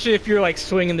 Especially if you're, like,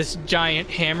 swinging this giant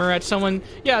hammer at someone.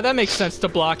 Yeah, that makes sense to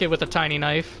block it with a tiny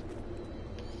knife.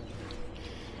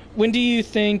 When do you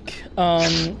think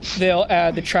they'll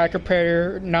add the Tracker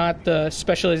Predator, not the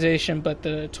specialization, but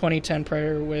the 2010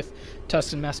 Predator with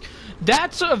Tuscan Mask?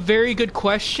 That's a very good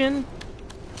question.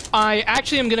 I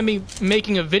actually am going to be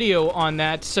making a video on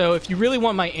that, so if you really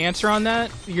want my answer on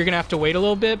that, you're going to have to wait a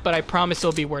little bit, but I promise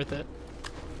it'll be worth it.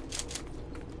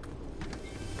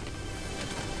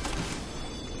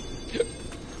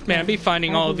 Man, I'll be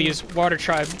finding all of these Water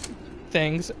Tribe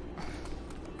things.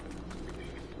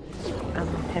 I'm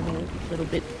having a little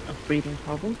bit of breathing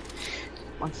problem.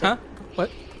 One Huh? sec. What?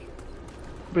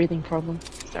 Breathing problem.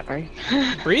 Sorry.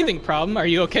 Breathing problem? Are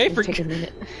you okay? Take a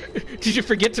minute. Did you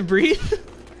forget to breathe?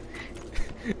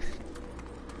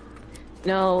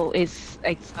 No, it's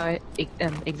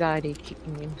anxiety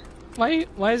kicking in.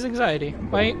 Why is anxiety?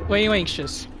 Why are you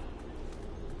anxious?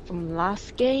 From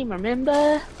last game,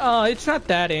 remember? Oh, it's not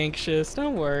that anxious.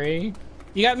 Don't worry.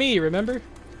 You got me, remember?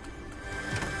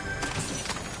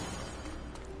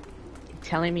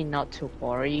 Telling me not to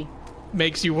worry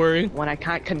Makes you worry. when I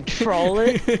can't control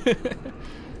it.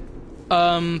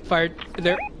 Fire...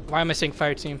 They're... Why am I saying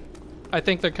Fire Team? I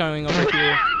think they're coming over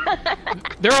here.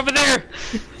 They're over there!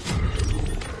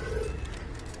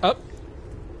 Up.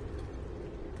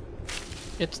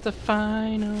 It's the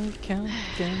final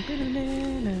countdown.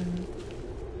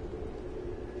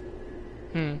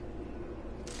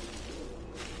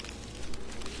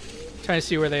 Trying to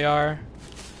see where they are.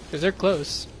 Because they're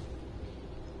close.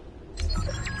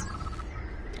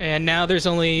 And now there's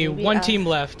only Maybe one team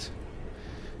left.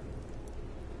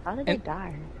 How did they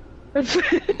die?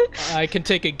 I can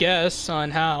take a guess on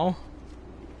how.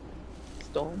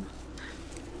 storm.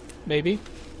 Maybe.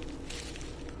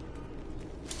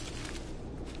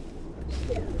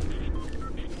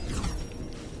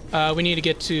 We need to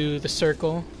get to the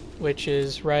circle, which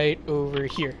is right over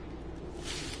here.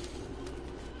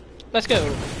 Let's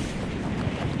go.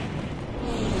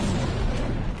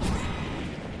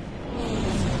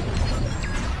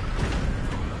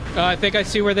 I think I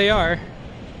see where they are.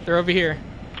 They're over here.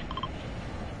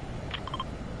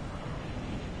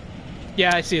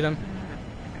 Yeah, I see them.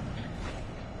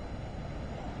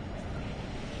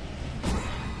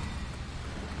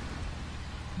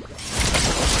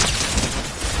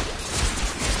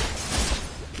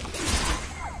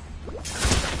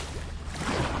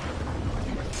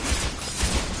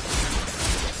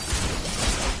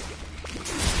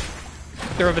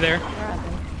 They're over there. Where are they?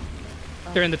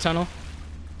 Oh, They're in the tunnel.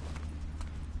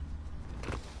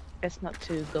 best not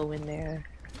to go in there.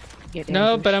 Get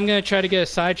No, ambushed. but I'm gonna try to get a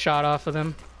side shot off of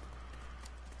them.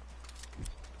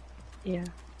 Yeah.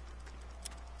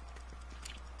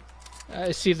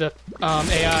 I see the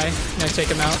AI. I'm gonna take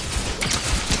him out.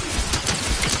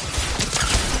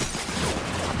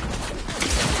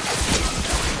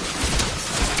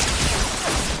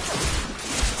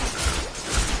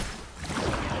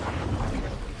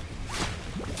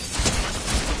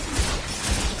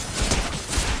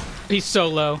 He's so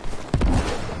low.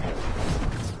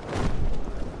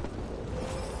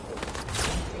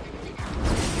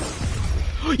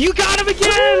 You got him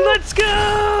again! Let's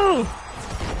go!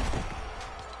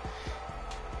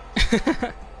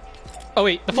 Oh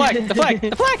wait, the flag! The flag!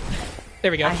 The flag!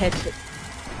 There we go. I had to.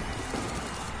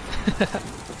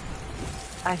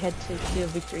 I had to do a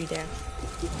victory dance.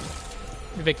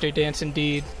 Victory dance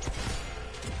indeed.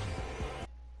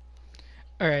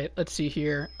 Alright, let's see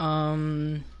here.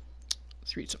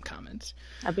 Let's read some comments.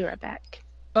 I'll be right back.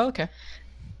 Oh, okay.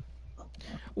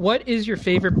 What is your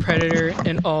favorite Predator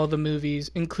in all the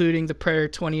movies, including the Predator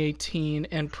 2018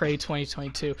 and Prey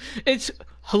 2022? It's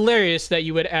hilarious that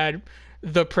you would add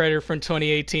the Predator from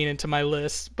 2018 into my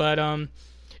list, but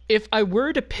if I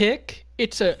were to pick,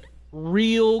 it's a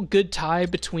real good tie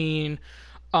between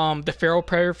the Feral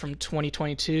Predator from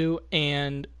 2022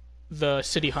 and the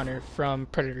City Hunter from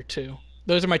Predator 2.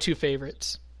 Those are my two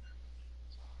favorites.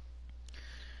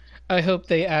 I hope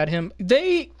they add him.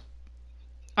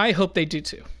 I hope they do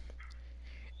too.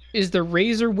 Is the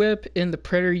Razor Whip in the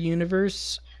Predator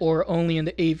universe or only in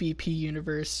the AVP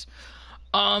universe?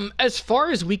 As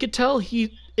far as we could tell,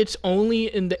 it's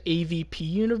only in the AVP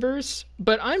universe,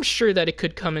 but I'm sure that it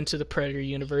could come into the Predator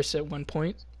universe at one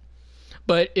point.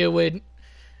 But it would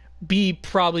be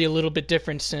probably a little bit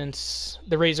different since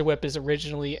the Razor Whip is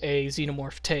originally a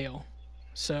xenomorph tail.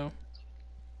 So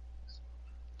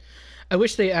I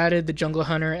wish they added the Jungle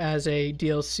Hunter as a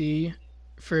DLC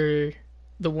for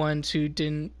the ones who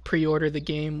didn't pre-order the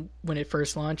game when it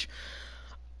first launched.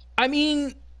 I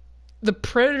mean, the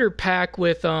Predator pack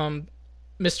with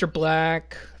Mr.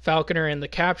 Black, Falconer, and the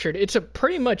Captured, it's a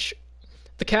pretty much...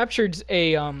 The Captured's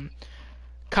a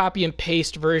copy and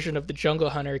paste version of the Jungle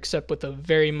Hunter, except with a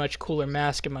very much cooler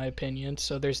mask, in my opinion.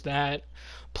 So there's that.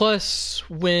 Plus,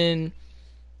 when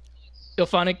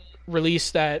Ilphonic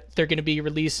released that they're going to be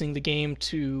releasing the game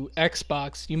to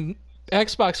Xbox,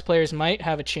 Xbox players might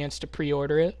have a chance to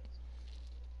pre-order it.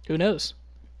 Who knows?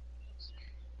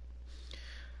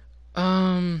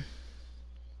 Can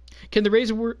the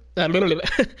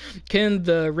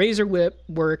Razor Whip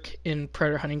work in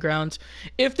Predator Hunting Grounds?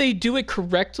 If they do it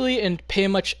correctly and pay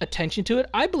much attention to it,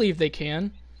 I believe they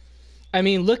can. I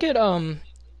mean, look at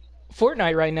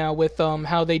Fortnite right now with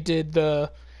how they did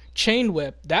the chain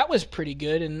whip. That was pretty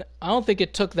good, and I don't think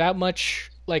it took that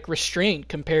much like restraint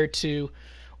compared to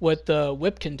what the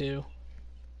whip can do.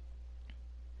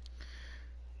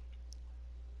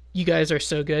 You guys are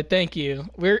so good. Thank you.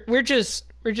 We're just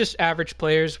average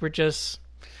players.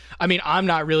 I mean, I'm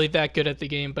not really that good at the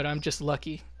game, but I'm just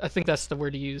lucky. I think that's the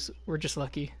word to use. We're just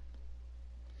lucky.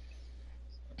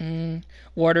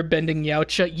 Water bending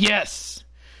Yautja. Yes!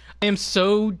 I am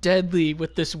so deadly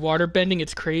with this water bending.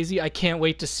 It's crazy. I can't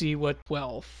wait to see what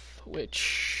 12th,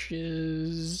 which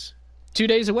is 2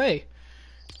 days away.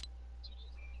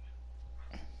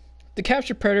 The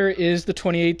Captured Predator is the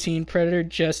 2018 Predator,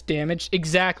 just damaged.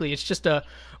 Exactly. It's just a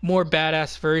more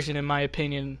badass version, in my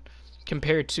opinion,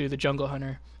 compared to the Jungle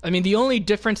Hunter. I mean, the only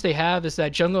difference they have is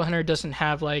that Jungle Hunter doesn't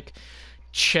have, like,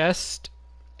 chest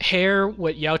hair,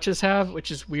 what Yautjas have, which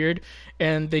is weird,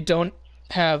 and they don't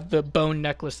have the bone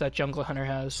necklace that Jungle Hunter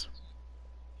has.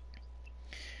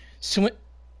 So,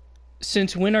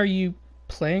 since when are you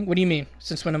playing? What do you mean?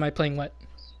 Since when am I playing what?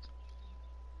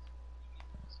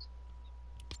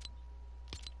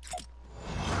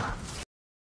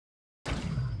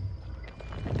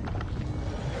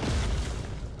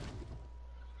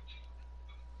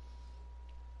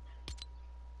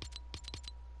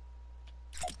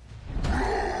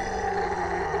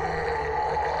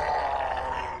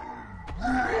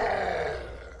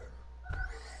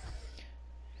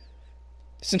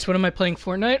 Since when am I playing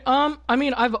Fortnite? I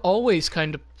mean, I've always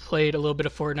kind of played a little bit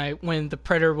of Fortnite when the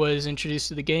Predator was introduced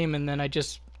to the game, and then I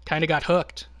just kind of got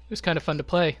hooked. It was kind of fun to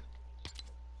play.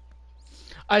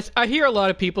 I hear a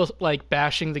lot of people like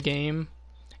bashing the game,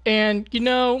 and you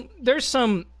know, there's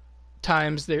some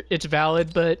times there it's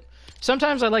valid, but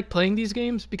sometimes I like playing these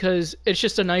games because it's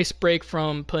just a nice break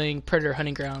from playing Predator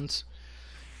Hunting Grounds.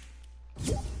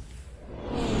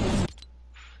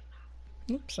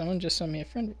 Oops, someone just sent me a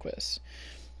friend request.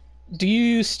 Do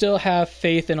you still have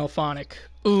faith in Alphonic?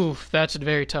 Ooh, that's a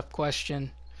very tough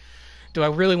question. Do I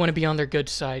really want to be on their good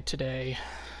side today?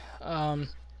 Okay,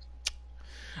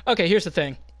 here's the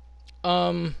thing.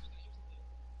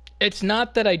 It's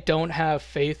not that I don't have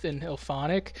faith in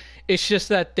Alphonic. It's just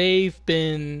that they've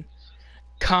been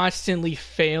constantly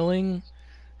failing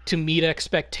to meet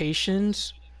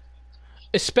expectations.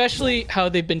 Especially how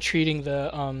they've been treating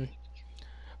the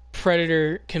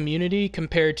Predator community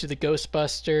compared to the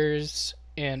Ghostbusters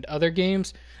and other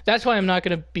games. That's why I'm not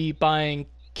going to be buying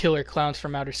Killer Clowns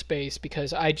from Outer Space,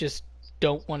 because I just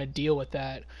don't want to deal with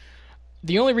that.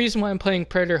 The only reason why I'm playing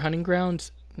Predator Hunting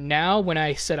Grounds now, when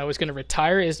I said I was going to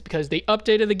retire, is because they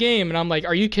updated the game, and I'm like,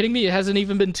 are you kidding me? It hasn't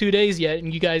even been 2 days yet,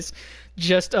 and you guys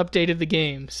just updated the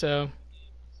game, so...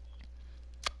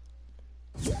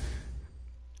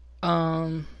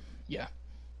 yeah.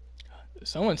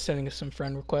 Someone's sending us some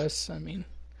friend requests. I mean,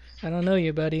 I don't know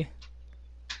you, buddy.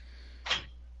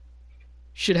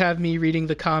 Should have me reading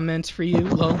the comments for you.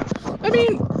 Well, I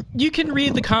mean, you can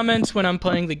read the comments when I'm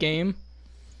playing the game.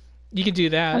 You can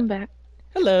do that. I'm back.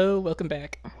 Hello, welcome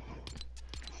back.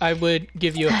 I would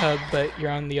give you a hug, but you're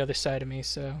on the other side of me,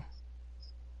 so...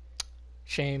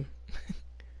 Shame.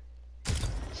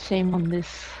 Shame on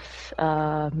this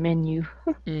menu.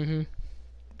 Mm-hmm.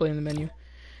 Blame the menu.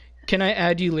 Can I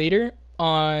add you later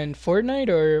on Fortnite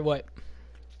or what?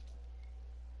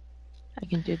 I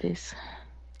can do this.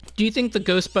 Do you think the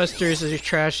Ghostbusters is a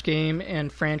trash game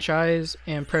and franchise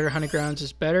and Predator Hunting Grounds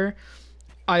is better?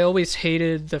 I always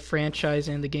hated the franchise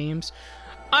and the games.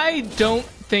 I don't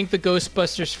think the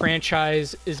Ghostbusters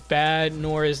franchise is bad,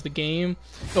 nor is the game.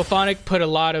 Alphonic put a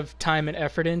lot of time and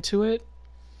effort into it,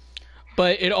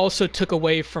 but it also took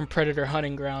away from Predator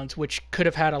Hunting Grounds, which could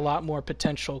have had a lot more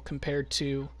potential compared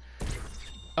to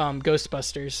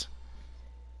Ghostbusters.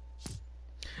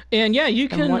 And yeah, you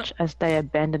can... And watch as they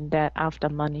abandon that after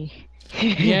money.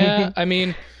 Yeah, I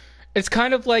mean, it's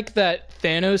kind of like that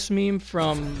Thanos meme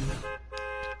from...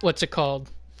 What's it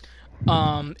called?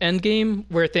 Endgame,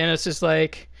 where Thanos is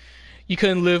like, you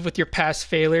couldn't live with your past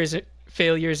failures,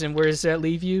 and where does that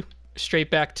leave you?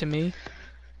 Straight back to me.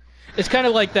 It's kind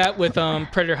of like that with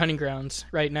Predator Hunting Grounds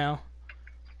right now.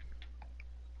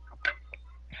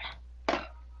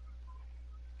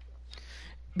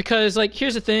 Because, like,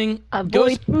 here's the thing.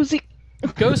 Music.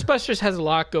 Ghostbusters has a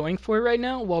lot going for it right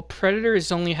now, while Predator has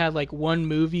only had, like, one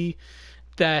movie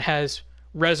that has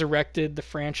resurrected the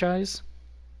franchise.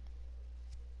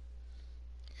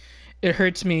 It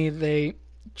hurts me they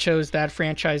chose that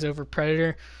franchise over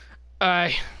Predator.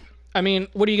 I mean,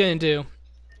 what are you going to do?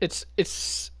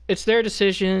 It's their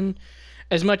decision.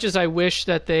 As much as I wish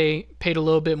that they paid a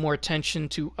little bit more attention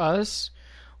to us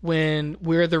when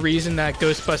we're the reason that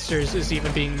Ghostbusters is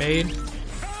even being made.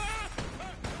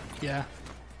 Yeah.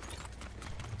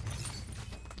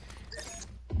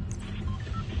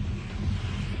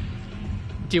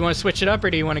 Do you want to switch it up,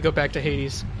 or do you want to go back to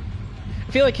Hades?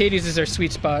 I feel like Hades is our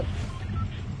sweet spot.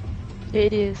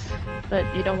 It is, but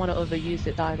you don't want to overuse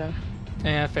it either.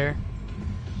 Yeah, fair.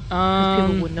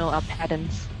 People will know our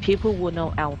patterns. People will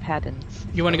know our patterns.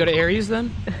 You want to go to Ares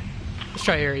then? Let's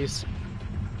try Ares.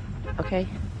 Okay,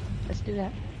 let's do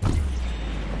that.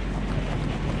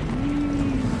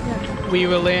 We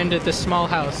will land at the small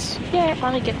house. Yeah, I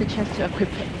finally get the chance to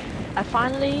equip it. I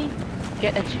finally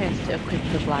get a chance to equip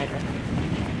the glider.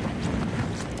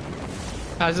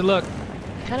 How's it look?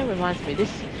 Kind of reminds me,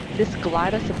 this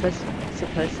glider supposed to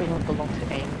belong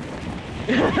to AIM.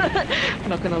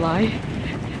 Not gonna lie.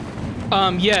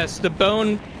 Yes, the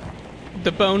bone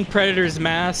predator's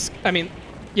mask. I mean,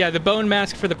 yeah, the bone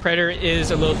mask for the predator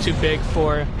is a little too big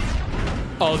for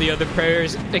all the other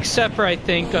predators, except for I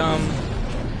think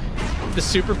the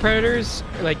super predators,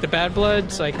 like the bad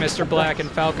bloods, like Mr. Black and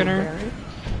Falconer.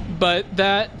 But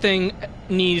that thing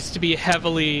needs to be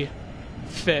heavily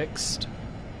fixed.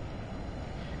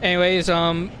 Anyways,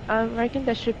 I reckon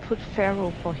they should put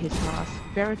Feral for his mask.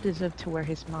 Feral deserves to wear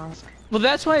his mask. Well,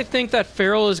 that's why I think that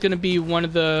Feral is going to be one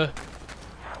of the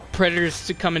predators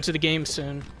to come into the game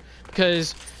soon.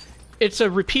 Because it's a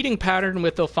repeating pattern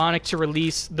with Alphonic to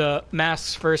release the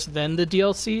masks first, then the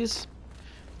DLCs.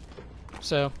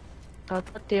 So...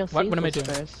 What DLC what am I doing?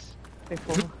 First?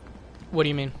 before. What do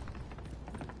you mean?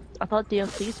 I thought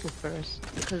DLCs were first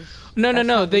because No, that's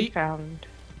how we they found.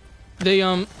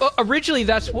 Originally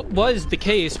that's what was the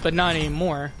case, but not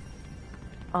anymore.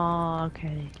 Oh,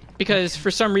 okay. Because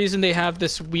for some reason they have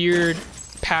this weird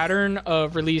pattern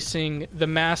of releasing the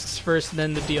masks first,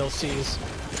 then the DLCs.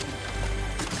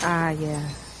 Ah, yeah.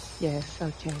 Yes,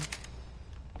 okay.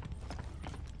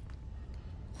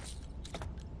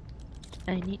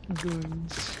 I need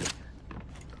guns.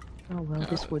 Oh well,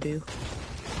 this will do.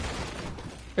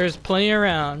 There's plenty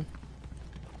around.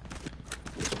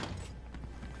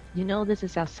 You know, this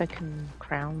is our second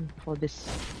crown for this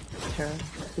turn.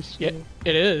 This Yeah, year.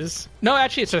 it is. No,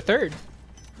 actually, it's our third.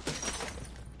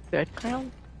 Third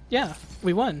crown? Yeah,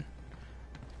 we won.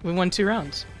 We won 2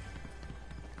 rounds.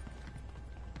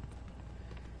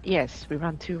 Yes, we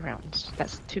ran 2 rounds.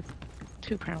 That's two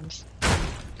crowns.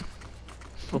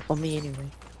 Well, for me anyway.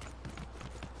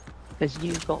 Because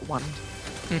you got 1.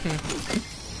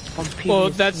 Well,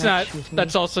 that's not.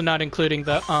 That's also not including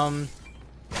the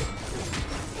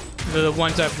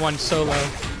ones I've won solo.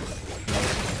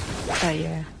 Oh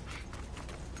yeah.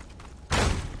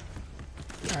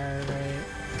 Alright.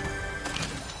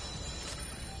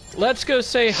 Let's go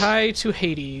say hi to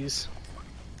Hades.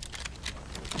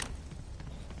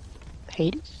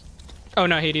 Hades? Oh,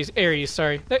 not Hades. Ares,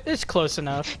 sorry. It's close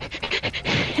enough.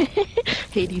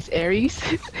 Hades Ares?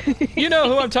 You know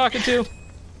who I'm talking to.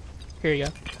 Here you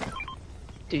go.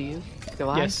 Do you? Do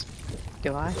I? Yes.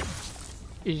 Do I?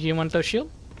 You want those shield?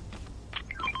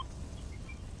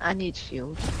 I need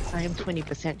shield. I am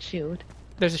 20% shield.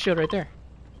 There's a shield right there.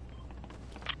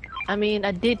 I mean,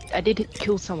 I did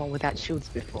kill someone without shields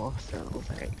before, so I was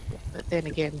like, but then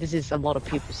again, this is a lot of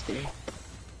people's thing.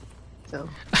 So.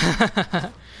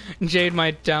 Jade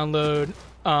might download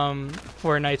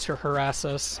Fortnite to harass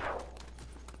us.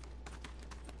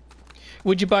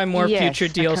 Would you buy more future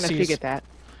DLCs? I kind of figured that.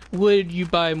 Would you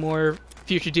buy more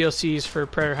future DLCs for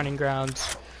Predator Hunting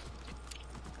Grounds?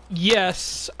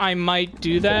 Yes, I might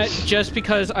do that, just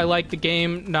because I like the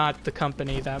game, not the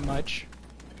company that much.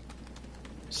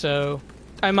 So,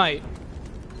 I might.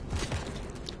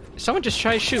 Someone just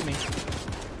tried to shoot me.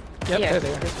 Yep, yeah, there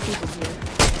they are. there's people here.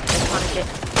 They want to get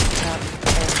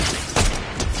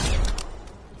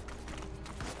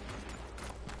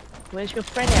Where's your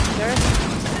friend at, sir?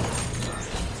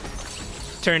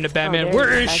 Turn to Batman. Oh,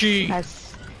 Where is she? I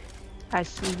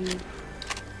see you.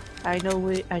 I know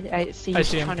where. I see you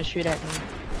trying to shoot at me.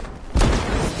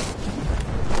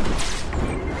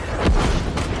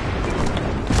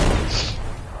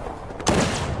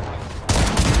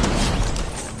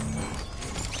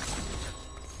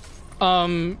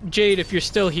 Jade, if you're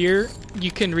still here,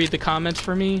 you can read the comments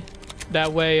for me.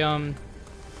 That way,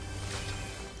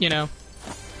 you know,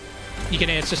 you can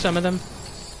answer some of them.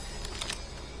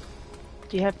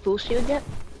 Do you have full shield yet?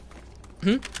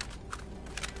 Hmm? Do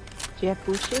you have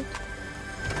full shield?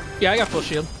 Yeah, I got full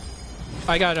shield.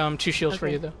 I got 2 shields for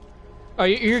you though. Oh,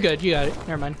 you're good. You got it.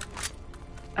 Never mind.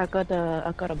 I got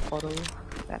a bottle.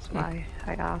 That's why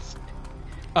I asked.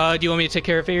 Do you want me to take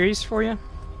care of Ares for you?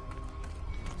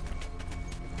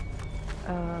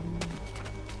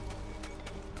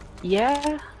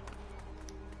 Yeah.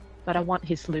 But I want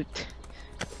his loot.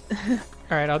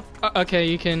 Alright, okay,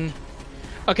 you can...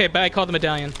 Okay, but I call the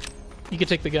medallion. You can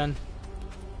take the gun.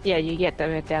 Yeah, you get the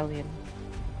medallion.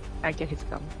 I get his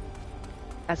gun.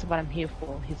 That's what I'm here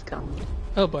for, his gun.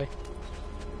 Oh boy.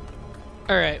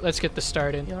 Alright, let's get this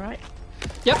started. You alright?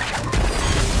 Yep.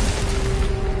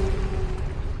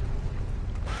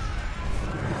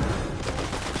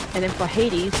 And then for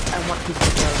Hades, I want his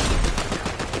medallion.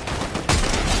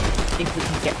 If we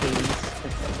can get Hades.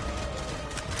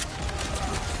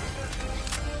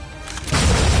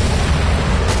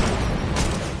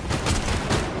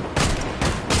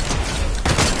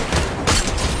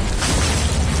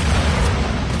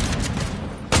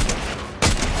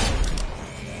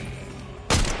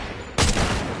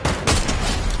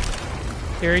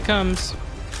 Here he comes.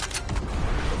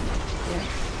 Yes.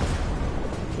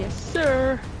 Yes,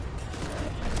 sir.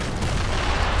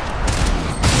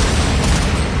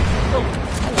 Oh,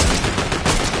 hello.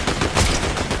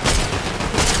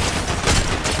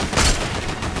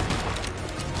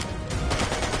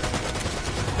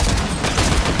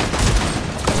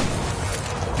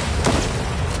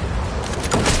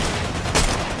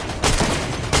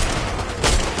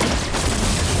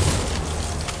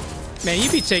 Man,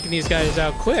 you be taking these guys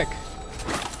out quick.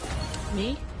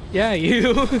 Me? Yeah,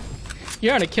 you.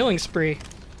 You're on a killing spree.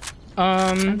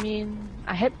 I mean,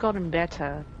 I have gotten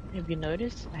better. Have you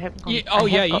noticed? I have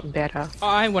gotten, gotten better.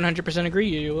 I 100% agree.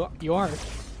 You are.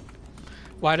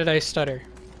 Why did I stutter?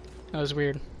 That was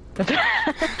weird.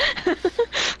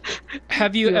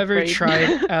 Have you You're ever afraid.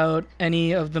 tried out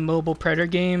any of the mobile Predator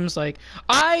games? Like,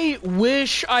 I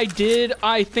wish I did.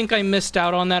 I think I missed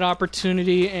out on that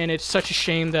opportunity, and it's such a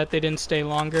shame that they didn't stay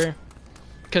longer.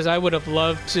 Because I would have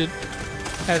loved to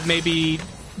have maybe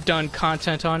done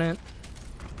content on it.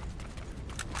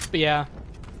 But yeah,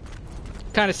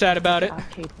 kind of sad about it.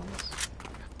 Arcade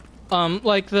ones.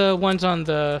 Like the ones on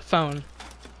the phone.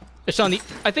 It's on the.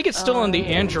 I think it's still on the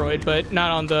Android, but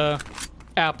not on the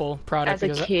Apple product.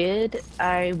 As a kid,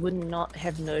 I would not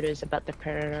have noticed about the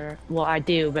Predator. Well, I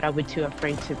do, but I was too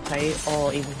afraid to play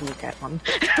or even look at one.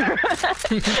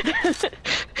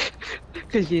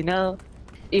 Because you know,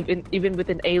 even with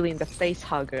an alien, the face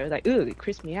hugger, like, ooh, it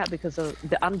creeps me out because of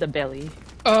the underbelly.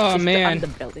 Oh It's man, the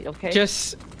underbelly, okay?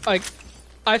 just like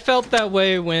I felt that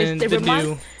way when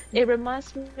It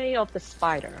reminds me of the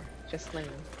spider. Just like.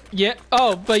 Yeah.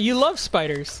 Oh, but you love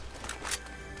spiders.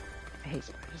 I hate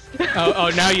spiders. Oh,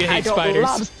 now you hate spiders. I don't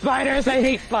love spiders. I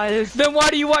hate spiders. Then why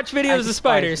do you watch videos of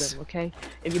spiders? Them, okay,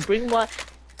 if you bring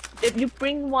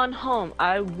one home,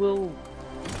 I will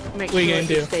make what sure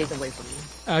it stays away from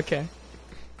you. Okay.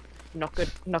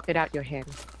 Knock it out your hand.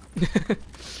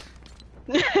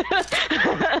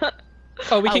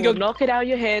 Oh, we can go knock it out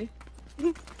your hand.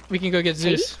 We can go get Zeus.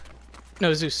 Hades?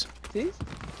 No, Zeus. Zeus?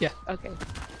 Yeah. Okay.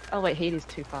 Oh wait, Hades is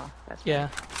too far. That's yeah.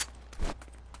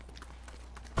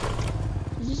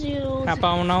 Zeus. Hop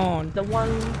on. The one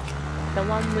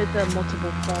with the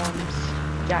multiple forms.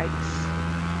 Yikes.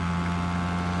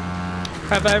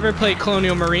 Have I ever played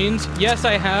Colonial Marines? Yes,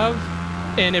 I have.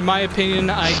 And in my opinion,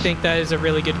 I think that is a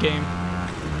really good game.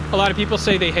 A lot of people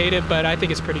say they hate it, but I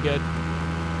think it's pretty good.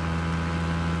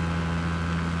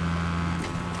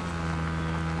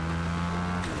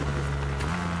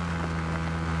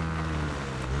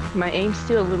 My aim's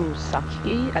still a little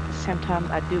sucky. At the same time,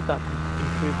 I do got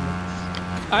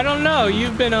improvements. I don't know.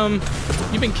 You've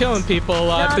been killing people a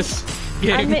lot this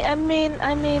game. I mean,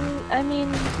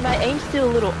 my aim's still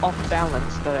a little off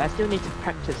balance though. I still need to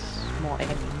practice more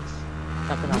aimings.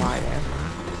 Not gonna lie there.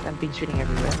 I've been shooting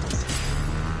everywhere.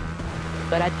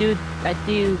 But I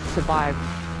do survive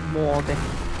more than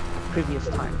previous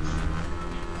times.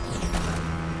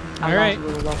 I last a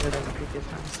little longer than the previous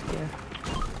times. Yeah.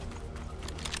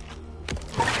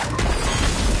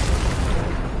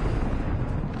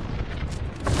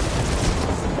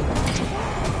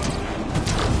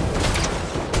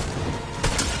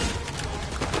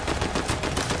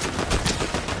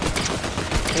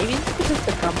 Maybe it's because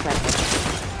the gun plan.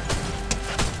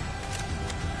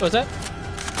 What was that?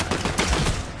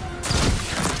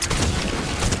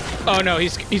 Oh no,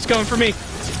 he's going for me.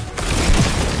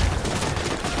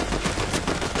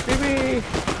 Baby.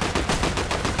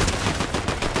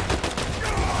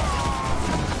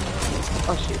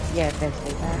 Oh shoot! Yeah, that's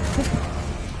it.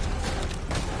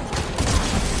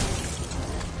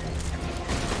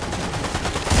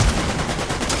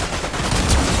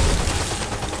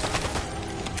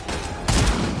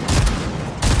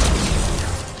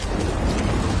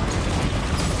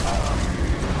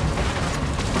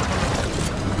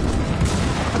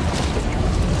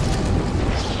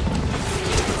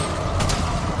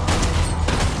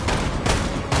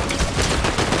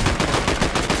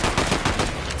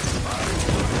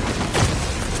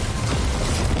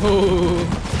 Ooh.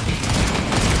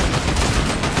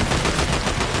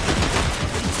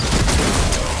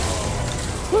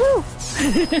 Woo!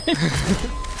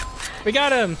 We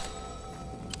got him.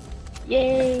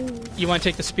 Yay! You want to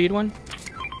take the speed one?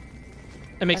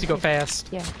 It makes you go fast.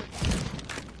 Yeah.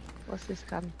 What's this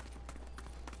gun?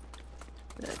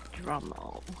 The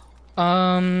Drummel.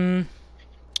 Hang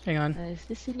on. Is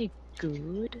this any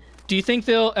good? Do you think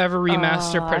they'll ever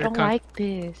remaster Predator? I don't like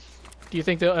this. Do you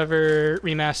think they'll ever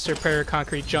remaster Predator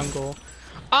Concrete Jungle?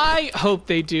 I hope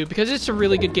they do, because it's a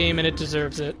really good game and it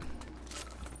deserves it.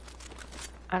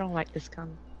 I don't like this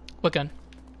gun. What gun?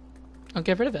 I'll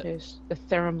get rid of it. There's the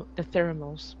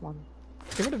Theramals one.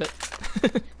 Get rid of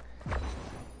it.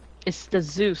 It's the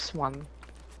Zeus one.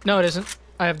 No, it isn't.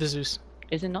 I have the Zeus.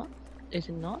 Is it not? Is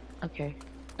it not? Okay.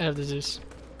 I have the Zeus.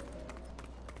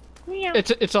 Meow.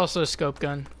 It's also a scope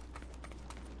gun.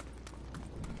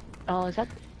 Oh, is that?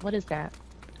 What is that?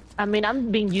 I mean,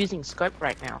 I'm been using scope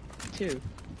right now too.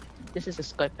 This is a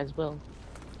scope as well.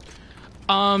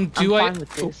 I'm fine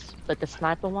with this, but the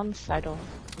sniper ones, I don't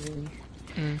really.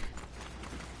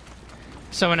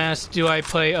 Someone asked, do I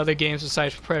play other games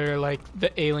besides Predator, like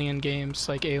the Alien games,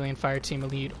 like Alien Fireteam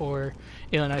Elite or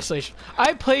Alien Isolation?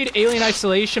 I played Alien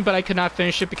Isolation, but I could not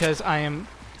finish it because I am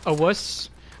a wuss.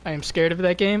 I am scared of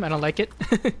that game. I don't like it.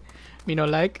 Me no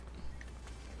like.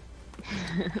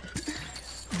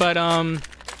 But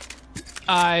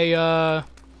I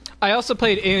also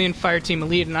played Alien Fireteam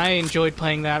Elite, and I enjoyed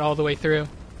playing that all the way through.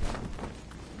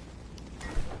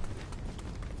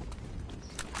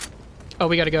 Oh,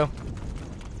 we gotta go.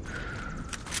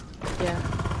 Yeah.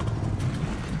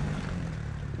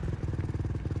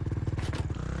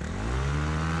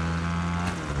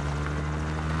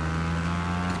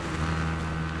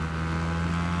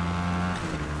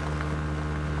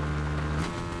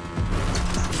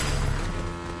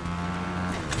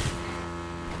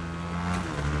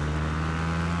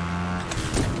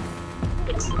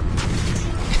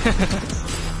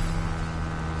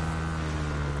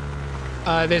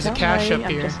 There's a cache Don't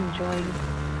worry, up here.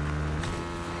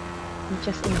 I'm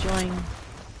just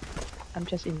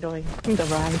enjoying the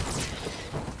ride.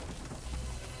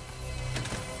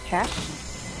 Cash?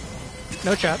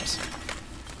 No traps.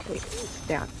 Wait, it's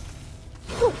down.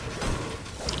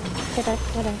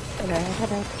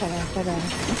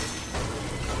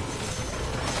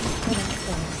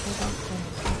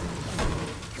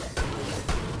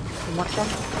 You want some?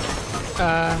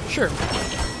 Sure.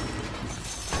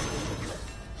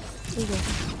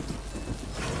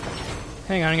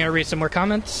 Hang on, I'm gonna read some more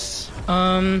comments.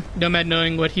 Nomad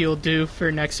knowing what he'll do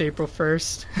for next April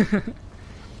 1st.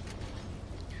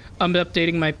 I'm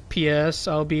updating my PS.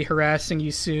 I'll be harassing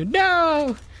you soon.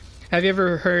 No! Have you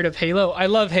ever heard of Halo? I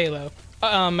love Halo.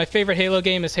 My favorite Halo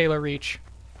game is Halo Reach.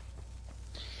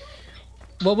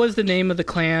 What was the name of the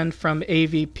clan from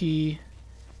AVP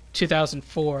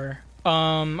 2004?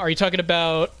 Are you talking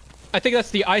about... I think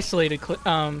that's the Isolated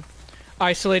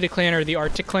Clan or the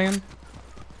Arctic Clan.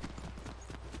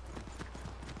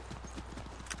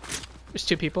 There's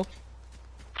two people.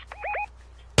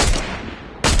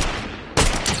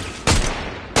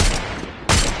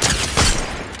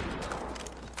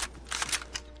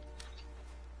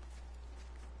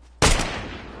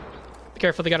 Be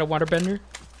careful, they got a waterbender.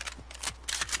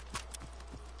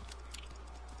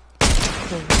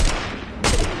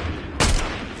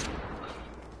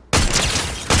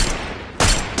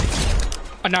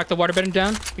 I knocked the waterbender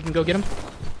down. We can go get him.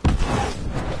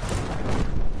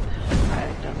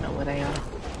 I don't know where they are.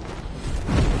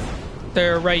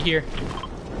 They're right here.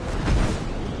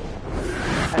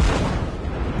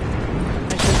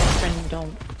 I should my friend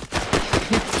don't.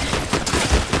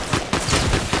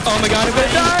 Oh my god, I'm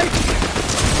gonna die!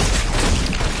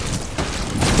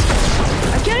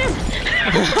 I get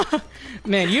him!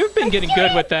 Man, you've been getting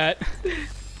good with that.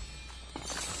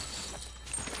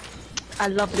 I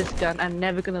love this gun. I'm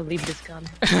never gonna leave this gun.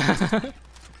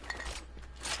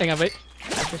 Hang on, wait. I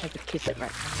just have to kiss it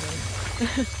right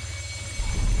now.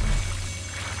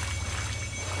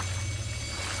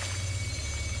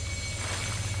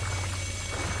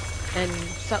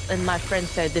 And my friend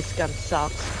said this gun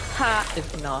sucks. Ha!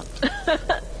 It's not.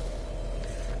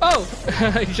 Oh!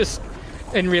 I just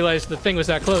didn't realize the thing was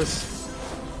that close.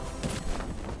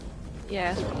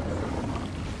 Yeah.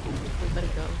 We better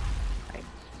go. Right.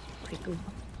 Quickly.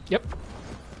 Yep.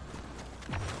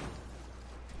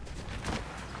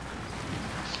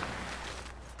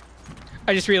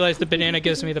 I just realized the banana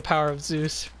gives me the power of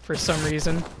Zeus for some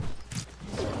reason.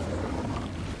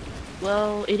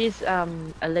 Well, it is a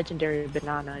legendary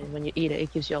banana, and when you eat it,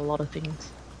 it gives you a lot of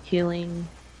things. Healing,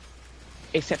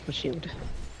 except for shield.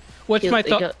 What's my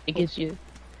thought? It gives you...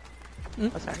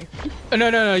 Oh, sorry. Oh,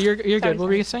 no, you're Sorry, good. What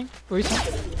were you saying? What were you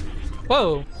saying?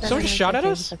 Whoa! Someone just shot at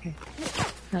us? Okay.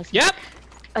 No, Yep!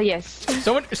 oh, yes.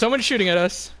 Someone's shooting at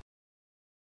us.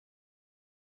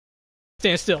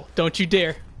 Stand still. Don't you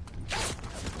dare.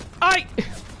 I.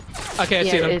 Okay, I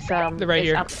see them. They're right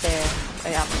here. Up there.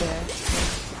 Right up there.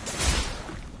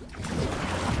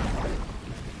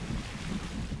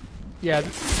 Yeah.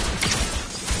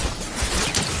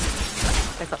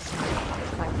 They got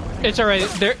some. It's alright.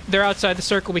 They're outside the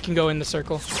circle. We can go in the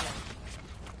circle.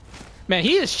 Man,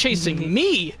 he is chasing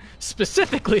me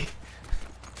specifically.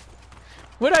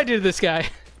 What'd I do to this guy?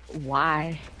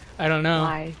 Why? I don't know.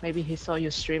 Why? Maybe he saw your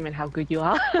stream and how good you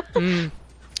are.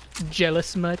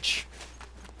 Jealous much?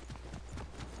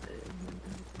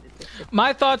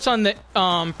 My thoughts on the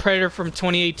Predator from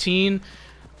 2018.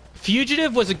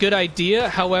 Fugitive was a good idea.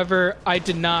 However, I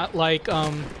did not like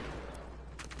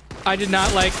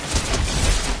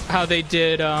how they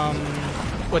did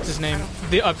what's his name?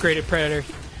 The upgraded Predator.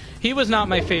 He was not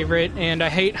my favorite, and I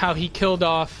hate how he killed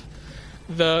off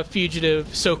the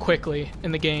Fugitive so quickly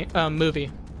in the game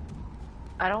movie.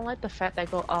 I don't like the fact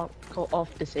that go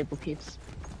off disabled kids.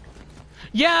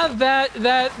 Yeah,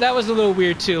 that was a little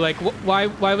weird too. Like, why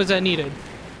was that needed?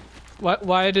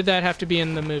 Why did that have to be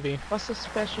in the movie? What's so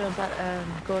special about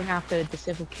going after a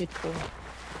disabled kid for?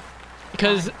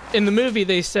 Because in the movie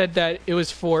they said that it was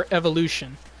for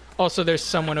evolution. Also, there's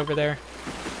someone over there.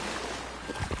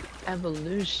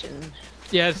 Evolution.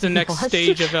 Yeah, it's the next What?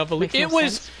 stage of evolution. Makes no It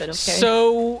was sense, but okay.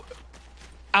 so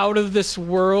out of this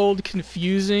world,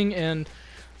 confusing, and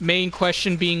main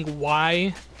question being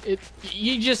why.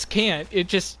 You just can't.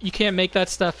 You can't make that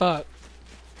stuff up.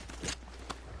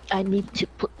 I need to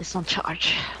put this on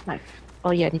charge.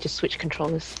 Oh yeah, I need to switch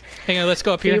controllers. Hang on, let's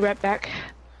go up Be here. right back.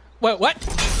 What?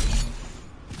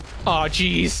 Oh,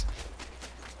 jeez.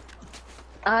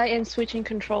 I am switching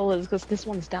controllers because this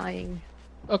one's dying.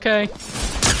 Okay.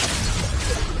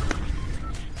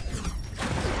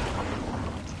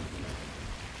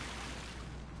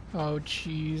 Oh,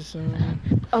 jeez.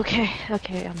 Okay,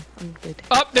 I'm good.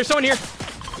 Oh, there's someone here.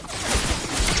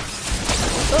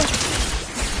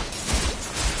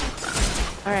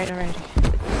 Alright.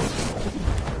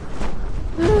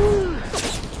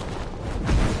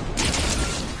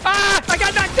 Ah! I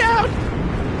got knocked down!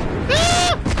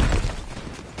 Ah!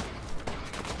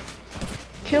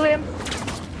 Kill him!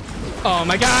 Oh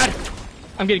my god!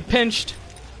 I'm getting pinched.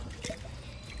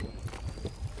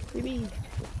 Baby.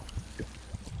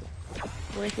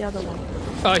 Where's the other one?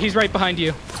 He's right behind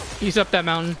you. He's up that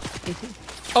mountain. Is he?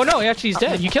 Oh no, actually he's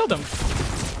dead. You killed him.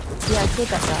 Yeah, I killed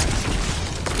that guy.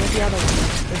 Where's the other one?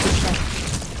 Where's the chest?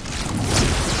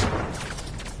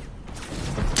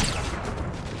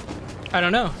 I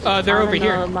don't know. They're over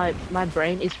here. My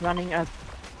brain is running a...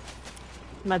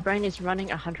 My brain is running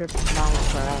 100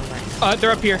 miles per hour right now.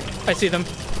 They're up here. I see them.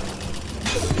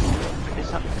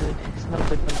 It's not good. It's not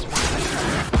good when it's running like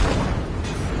that.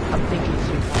 I'm thinking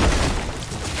too much.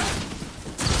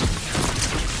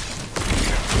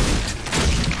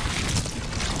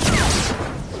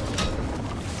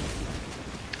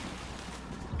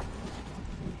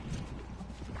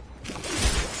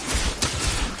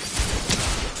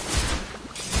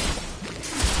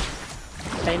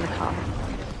 Stay in the car.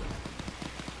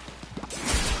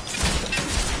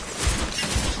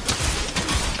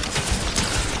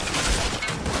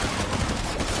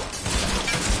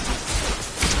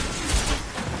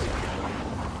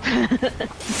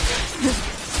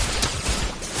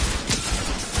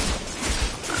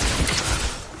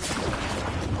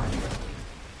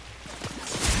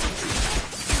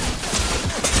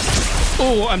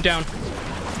 Oh, I'm down.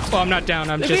 Oh, I'm not down.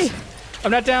 I'm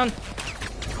not down.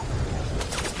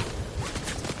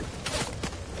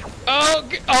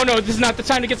 Oh no, this is not the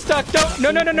time to get stuck. No.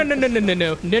 No. Don't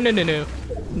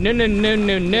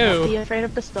be afraid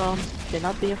of the storm. Do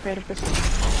not be afraid of the storm.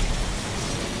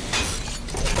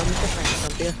 Storm is different.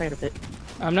 Don't be afraid of it.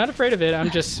 I'm not afraid of it.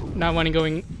 I'm just not wanting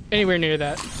going anywhere near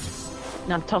that.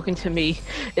 Not talking to me.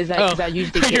 Is that because I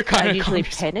usually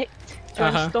panic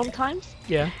during storm times?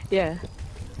 Yeah. Yeah.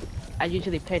 I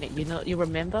usually panic. You know, you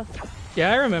remember?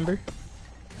 Yeah, I remember.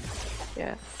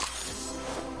 Yeah.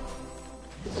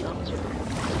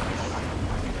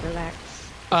 Relax.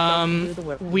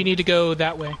 We need to go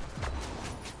that way.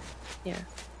 Yeah.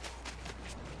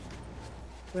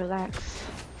 Relax.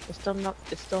 The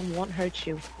storm won't hurt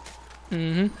you.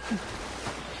 Mm-hmm.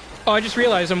 Oh, I just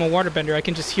realized I'm a waterbender. I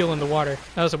can just heal in the water.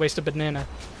 That was a waste of banana.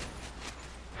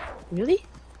 Really?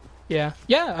 Yeah.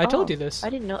 Yeah, I told you this. I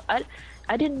didn't know.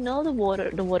 I didn't know the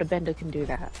waterbender can do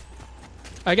that.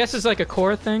 I guess it's like a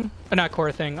core thing. Not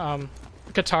core thing.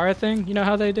 Katara thing. You know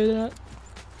how they do that?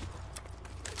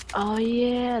 Oh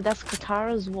yeah, that's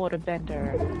Katara's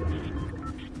waterbender.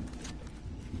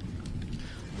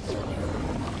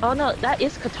 Oh no, that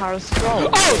is Katara's scroll.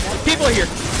 Oh, people are here.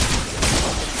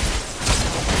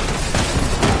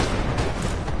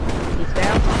 He's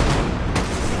down.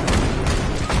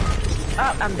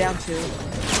 Oh, I'm down too.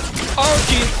 Oh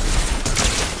jeez.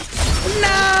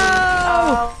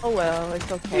 No! Oh well,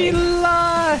 it's okay. We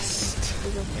lost.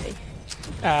 It's okay.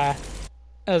 That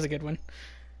was a good one.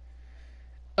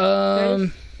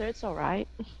 It's alright.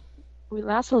 We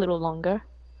last a little longer.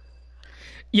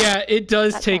 Yeah, it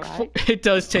does That's take right. it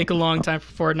does take a long time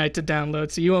for Fortnite to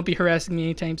download, so you won't be harassing me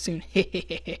anytime soon.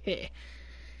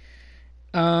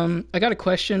 I got a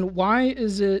question. Why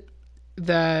is it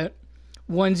that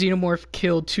one xenomorph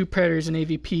killed 2 predators in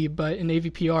AVP, but in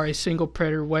AVPR a single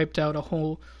predator wiped out a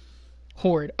whole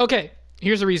horde? Okay,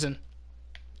 here's the reason.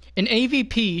 In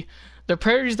AVP, the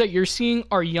predators that you're seeing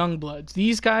are young bloods.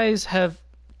 These guys have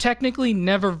technically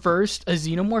never versed a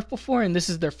xenomorph before, and this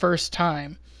is their first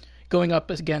time going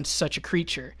up against such a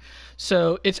creature.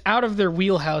 So it's out of their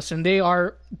wheelhouse, and they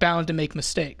are bound to make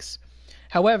mistakes.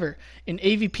 However, in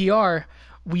AVPR,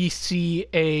 we see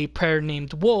a predator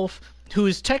named Wolf, who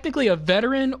is technically a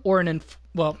veteran or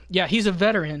he's a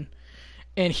veteran,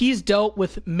 and he's dealt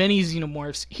with many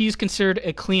xenomorphs. He's considered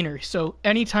a cleaner. So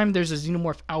anytime there's a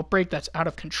xenomorph outbreak that's out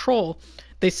of control,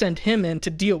 they send him in to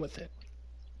deal with it.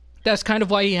 That's kind of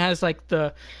why he has like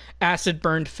the acid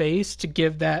burned face, to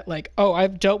give that like, oh,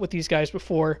 I've dealt with these guys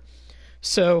before.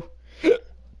 So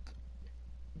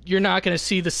you're not going to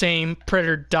see the same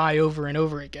predator die over and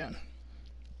over again.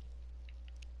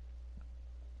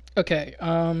 Okay,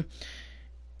 I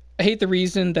hate the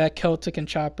reason that Celtic and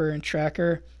Chopper and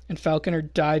Tracker and Falconer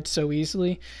died so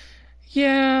easily.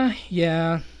 Yeah.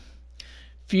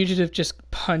 Fugitive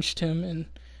just punched him and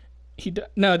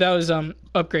no, that was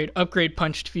Upgrade. Upgrade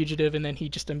punched Fugitive and then he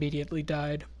just immediately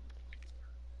died.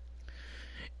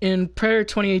 In Predator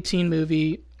 2018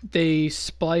 movie, they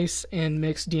splice and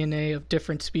mix DNA of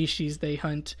different species they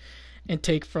hunt and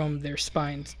take from their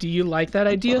spines. Do you like that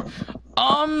idea?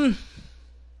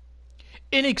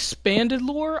 In expanded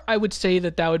lore, I would say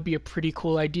that would be a pretty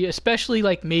cool idea, especially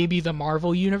like maybe the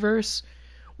Marvel universe,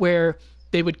 where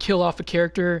they would kill off a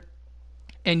character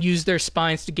and use their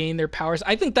spines to gain their powers.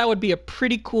 I think that would be a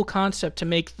pretty cool concept to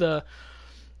make the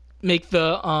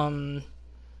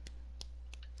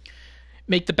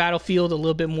battlefield a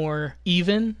little bit more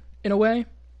even in a way.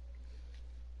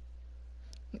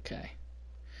 Okay.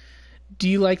 Do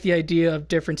you like the idea of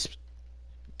different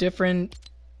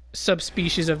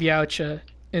subspecies of Yautja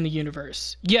in the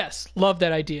universe? Yes, love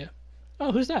that idea.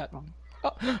 Oh, who's that?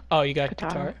 Oh, you got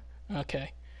guitar.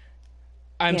 Okay.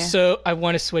 I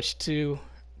want to switch to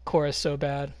chorus so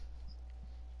bad.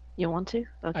 You want to?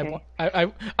 Okay.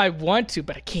 I want to,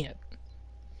 but I can't.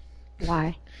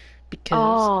 Why? Because.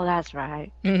 Oh, that's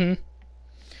right. Mm-hmm.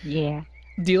 Yeah.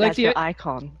 Do you like the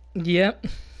icon? Yep.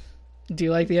 Do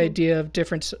you like the idea of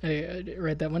different? I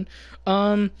read that one.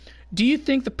 Do you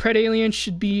think the Pred Alien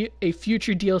should be a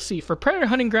future DLC for Predator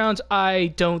Hunting Grounds?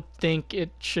 I don't think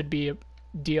it should be a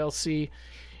DLC.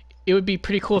 It would be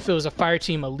pretty cool if it was a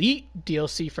Fireteam Elite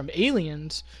DLC from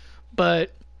Aliens,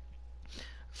 but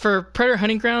for Predator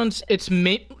Hunting Grounds, it's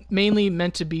mainly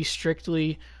meant to be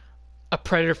strictly a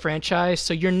Predator franchise,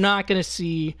 so you're not going to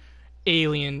see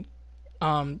aliens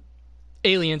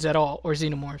at all, or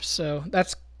xenomorphs. So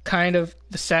that's kind of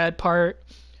the sad part.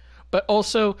 But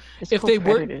also, it's if they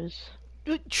Predators.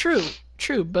 were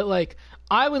true, but like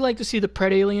I would like to see the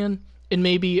Pred Alien in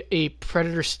maybe a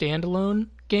Predator standalone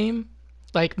game,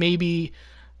 like maybe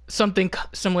something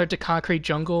similar to Concrete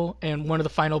Jungle, and one of the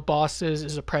final bosses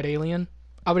is a Pred Alien.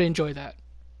 I would enjoy that.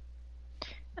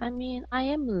 I mean, I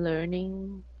am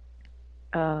learning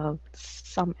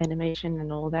some animation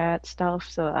and all that stuff,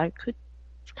 so I could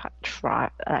try.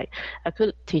 I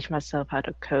could teach myself how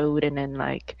to code and then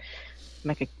like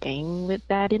make a game with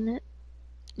that in it.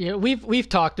 Yeah, we've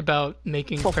talked about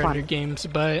making For Predator fun. games,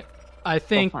 but I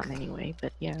think For fun anyway.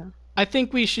 But yeah, I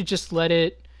think we should just let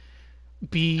it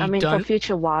be I mean, done. for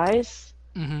future wise.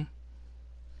 Mm-hmm.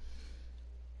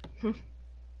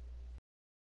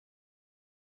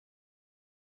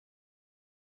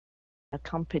 A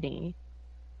company,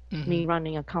 Mm-hmm. me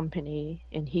running a company,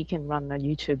 and he can run a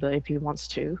YouTuber if he wants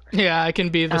to. Yeah, I can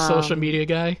be the social media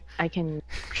guy. I can,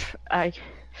 I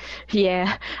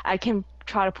can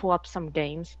try to pull up some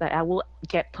games that I will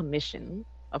get permission,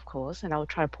 of course, and I will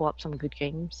try to pull up some good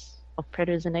games of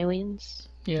Predators and Aliens.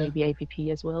 Yeah. Maybe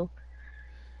AVP as well.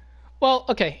 Well,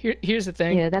 okay. Here's the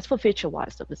thing. Yeah, that's for future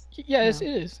wise. Yeah, it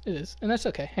is, and that's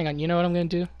okay. Hang on. You know what I'm gonna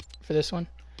do for this one?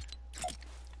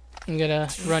 I'm gonna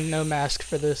run no mask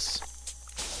for this.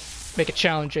 Make it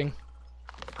challenging.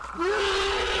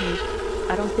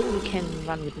 I don't think you can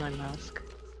run with no mask.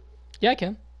 Yeah, I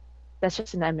can. That's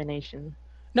just an animation.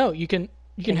 No, you can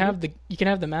have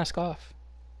the mask off.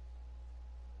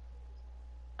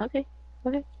 Okay.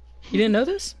 You didn't know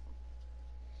this?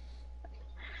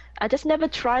 I just never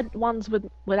tried ones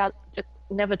without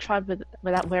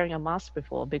wearing a mask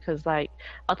before, because like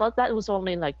I thought that was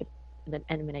only like an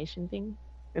animation thing,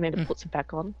 and then it puts it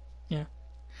back on. Yeah.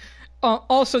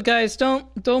 Also, guys,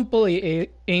 don't bully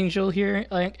Angel here.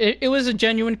 Like, it was a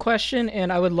genuine question,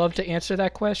 and I would love to answer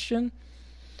that question.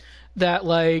 That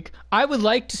like I would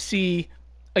like to see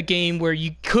a game where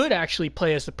you could actually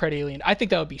play as the Pred Alien. I think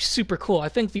that would be super cool. I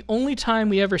think the only time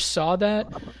we ever saw that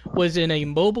was in a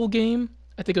mobile game.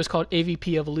 I think it was called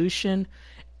AVP Evolution,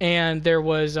 and there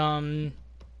was another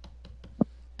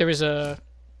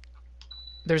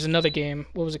game.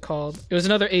 What was it called? It was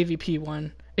another AVP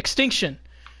one, Extinction,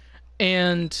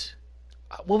 and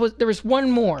there was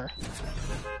one more.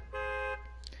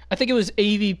 I think it was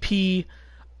AVP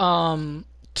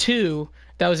 2.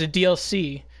 That was a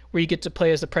DLC where you get to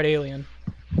play as the Pred Alien.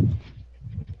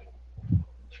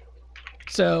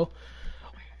 So,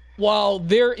 while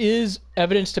there is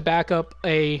evidence to back up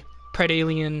a Pred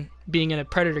Alien being in a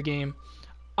Predator game,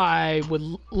 I would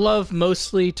love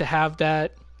mostly to have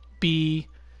that be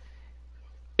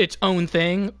its own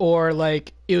thing, or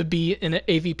like it would be in an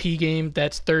AVP game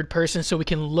that's third person so we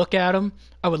can look at them.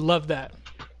 I would love that.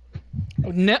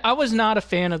 I was not a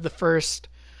fan of the first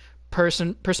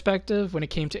person perspective when it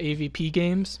came to AVP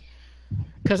games,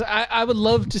 because I would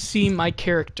love to see my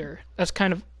character. That's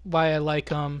kind of why I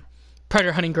like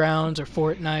Predator Hunting Grounds or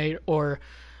Fortnite or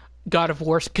God of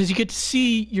War, because you get to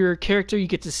see your character, you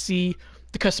get to see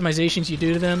the customizations you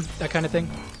do to them, that kind of thing.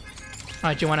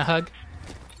 Do you want a hug?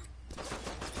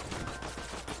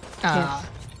 Yes.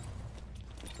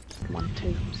 Want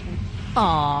to, so.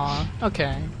 Aw,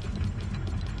 okay.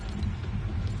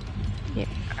 Yeah.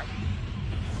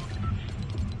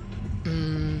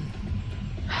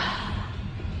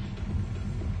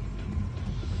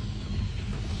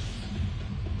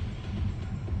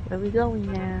 Where are we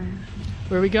going now?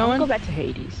 Where are we going? I'll go back to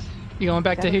Hades. You going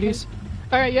back to okay? Hades?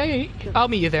 Alright, yeah, Sure. I'll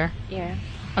meet you there. Yeah.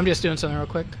 I'm just doing something real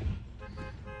quick.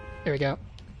 There we go.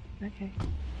 Okay.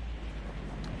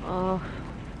 Oh.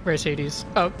 Where's Hades?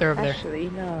 Oh, they're over Actually,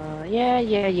 no.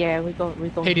 Yeah. We go.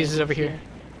 Hades is over here.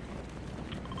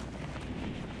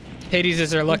 Hades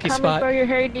is our lucky I'm coming spot. for you,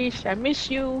 Hades. I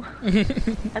miss you.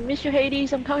 I miss you,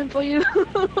 Hades. I'm coming for you.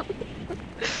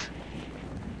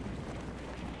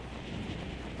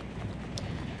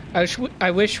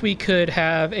 I wish we could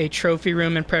have a trophy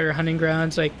room in Predator Hunting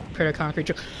Grounds, like Predator Concrete.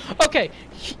 Okay,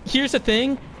 here's the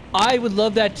thing. I would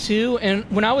love that too. And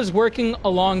when I was working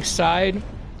alongside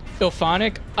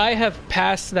Ilphonic, I have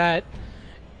passed that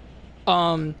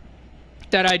that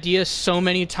idea so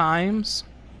many times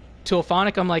to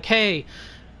Ilphonic. I'm like, hey,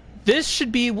 this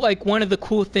should be like one of the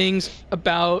cool things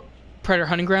about Predator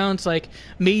Hunting Grounds. Like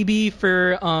maybe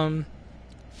for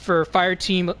Fire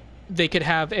Team, they could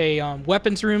have a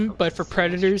weapons room, but for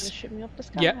Predators,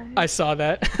 yeah, I saw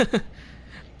that.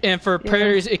 And for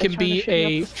Predators, it can be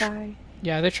a.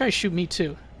 Yeah, they're trying to shoot me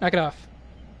too. Knock it off.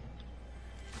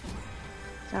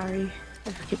 Sorry,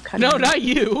 if I keep cutting. No, you. not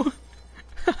you.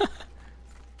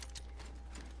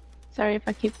 Sorry if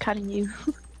I keep cutting you.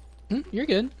 You're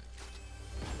good.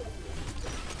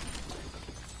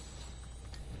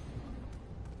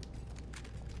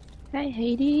 Hey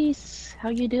Hades, how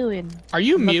you doing? Are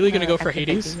you immediately gonna go for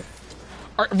Hades?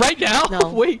 Right now? No.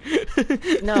 Wait.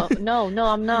 No,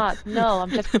 I'm not. No,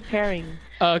 I'm just preparing.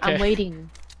 Oh, okay. I'm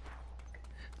waiting.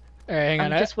 All right, hang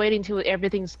on. I'm just waiting till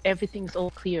everything's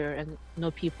all clear and no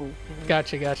people. You know?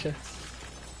 Gotcha.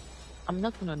 I'm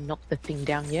not gonna knock the thing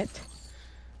down yet.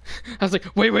 I was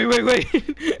like, wait.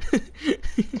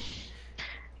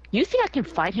 You think I can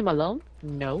fight him alone?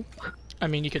 No. I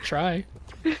mean, you could try.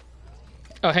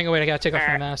 Oh, hang on, wait, I gotta take off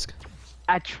my mask.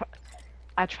 I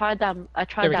tried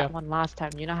that one last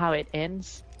time. You know how it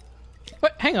ends?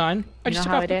 What? Hang on. You know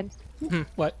how it ends?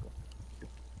 What?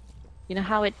 You know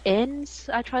how it ends?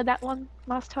 I tried that one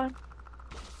last time.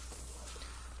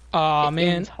 Aw, It man.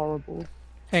 ends horrible.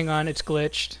 Hang on, it's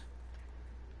glitched.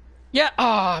 Yeah,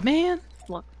 aw, man.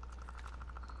 What?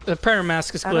 The Predator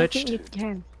mask is glitched. I don't think you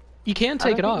can. You can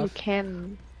take it off. You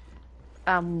can,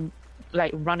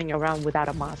 like running around without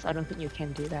a mask. I don't think you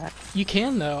can do that. You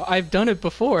can though. I've done it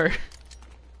before.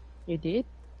 You did?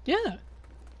 Yeah.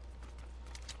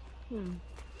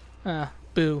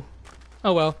 Boo.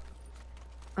 Oh well.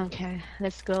 Okay,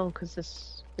 let's go, because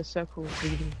the circle is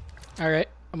leading. Alright,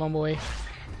 I'm on my way.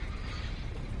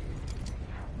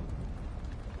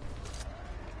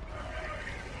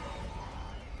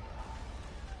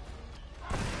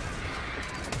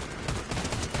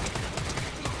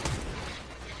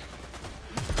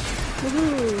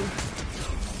 Woohoo!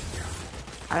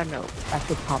 I don't know, I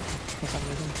feel pumped for some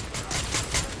reason.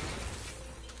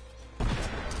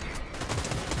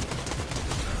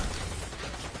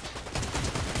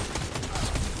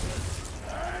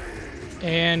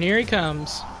 And here he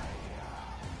comes.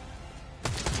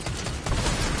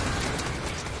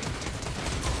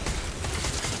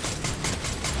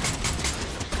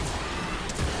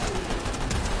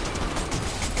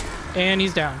 And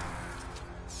he's down.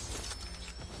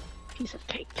 Piece of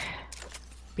cake.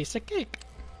 Piece of cake.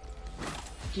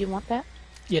 Do you want that?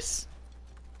 Yes.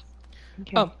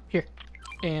 Okay. Oh, here.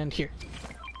 And here.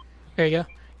 There you go.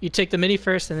 You take the mini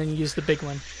first and then you use the big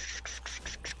one.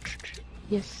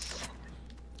 Yes.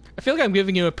 I feel like I'm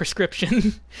giving you a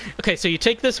prescription. Okay, so you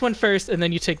take this one first and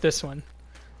then you take this one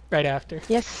right after.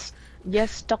 Yes.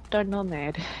 Yes, Dr.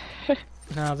 Nomad.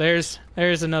 Now there's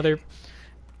another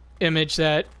image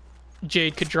that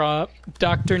Jade could draw up.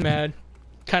 Dr. Nomad.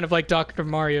 Kind of like Dr.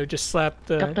 Mario, just slap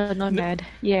the... Dr. Nomad.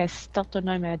 Yes, Dr.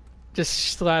 Nomad.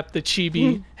 Just slap the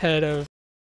chibi head of...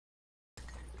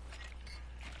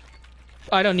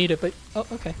 I don't need it, but oh,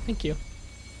 okay, thank you.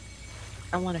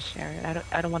 I want to share it.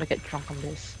 I don't want to get drunk on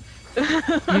this.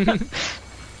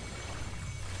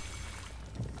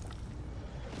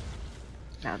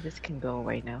 Now this can go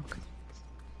away now.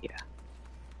 Yeah.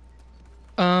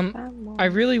 I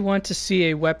really want to see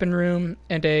a weapon room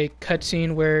and a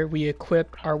cutscene where we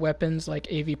equip our weapons like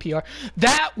AVPR.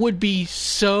 That would be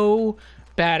so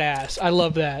badass. I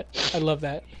love that. I love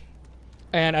that.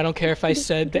 And I don't care if I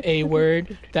said the A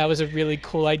word. That was a really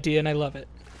cool idea, and I love it.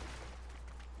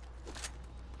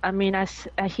 I mean,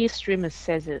 his streamer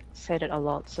said it a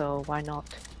lot, so why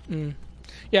not?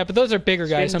 Yeah, but those are bigger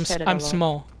guys. Streamer I'm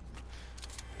small.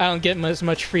 I don't get as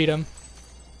much freedom.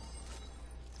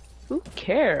 Who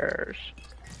cares?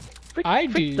 I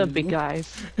frick do. The big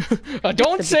guys.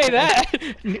 Don't say that.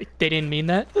 They didn't mean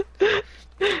that.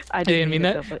 I didn't mean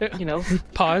that. Though, but, you know.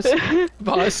 Pause.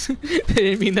 Pause. They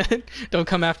didn't mean that. Don't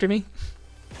come after me.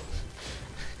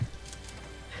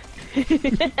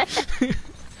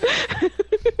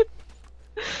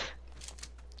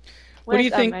 What do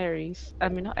you think? Ares? I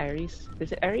mean, not Ares.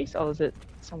 Is it Ares or is it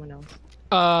someone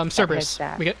else? Cerberus.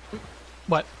 We get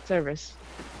what? Cerberus.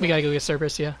 We gotta go get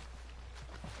Cerberus, yeah.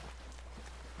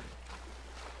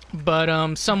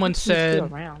 But someone said,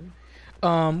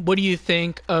 what do you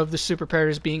think of the super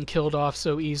predators being killed off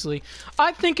so easily?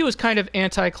 I think it was kind of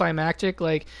anticlimactic.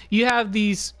 Like, you have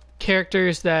these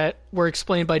characters that were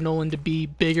explained by Nolan to be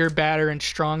bigger, badder, and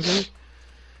stronger.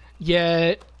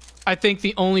 Yet, I think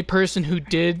the only person who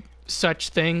did such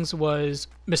things was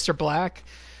Mr. Black.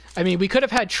 I mean, we could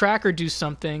have had Tracker do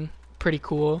something pretty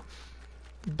cool,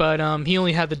 but he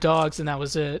only had the dogs, and that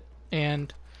was it.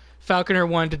 And Falconer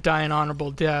wanted to die an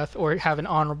honorable death or have an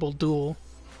honorable duel.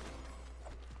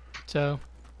 So,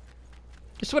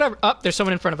 just whatever. Oh, there's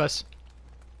someone in front of us.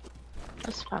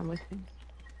 That's fine with him.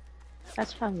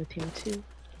 That's fine with him too.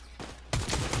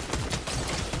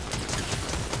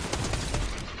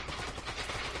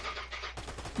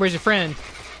 Where's your friend?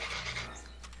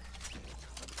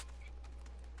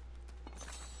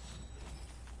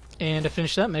 And to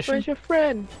finish that mission. Where's your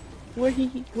friend? Where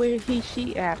he,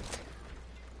 she at?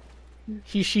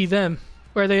 He, she, them.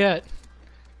 Where are they at?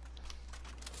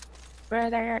 Where are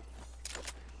they at?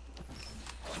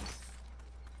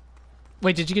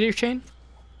 Wait, did you get your chain?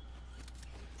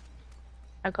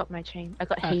 I got my chain. I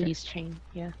got Hades' chain,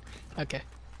 yeah. Okay.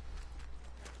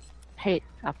 Hate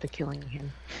after killing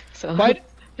him. So why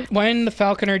didn't the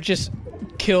Falconer just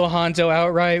kill Hanzo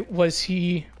outright? Was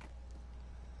he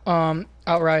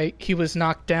outright he was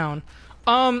knocked down?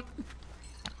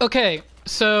 Okay,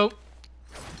 so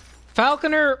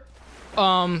Falconer,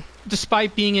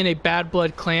 despite being in a bad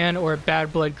blood clan or a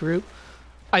bad blood group,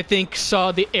 I think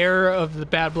saw the error of the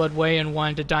bad blood way and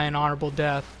wanted to die an honorable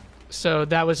death. So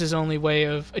that was his only way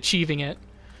of achieving it.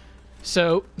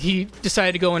 So he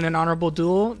decided to go in an honorable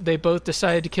duel. They both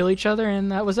decided to kill each other,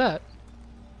 and that was that.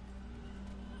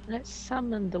 Let's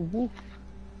summon the wolf.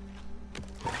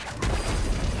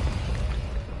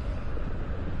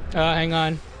 Hang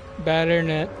on. Bad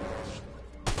internet.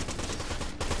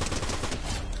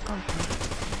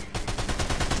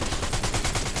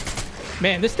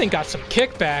 Man, this thing got some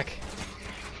kickback.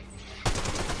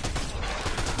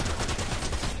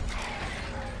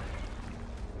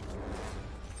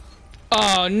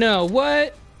 Oh no,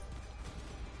 what?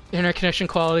 Internet connection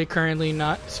quality currently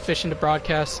not sufficient to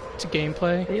broadcast to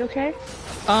gameplay. Are you okay?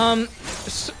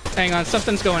 Hang on,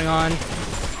 something's going on.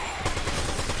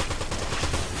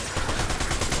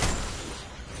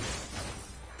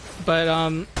 But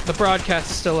the broadcast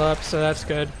is still up, so that's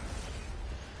good.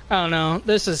 I don't know.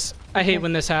 I hate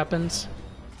when this happens.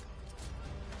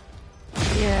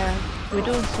 Yeah, we're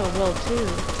doing so well too.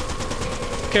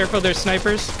 Careful, there's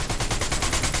snipers.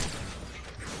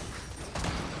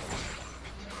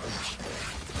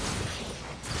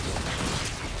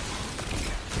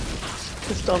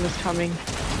 The storm is coming.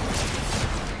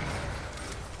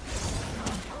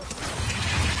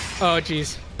 Oh,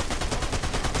 jeez.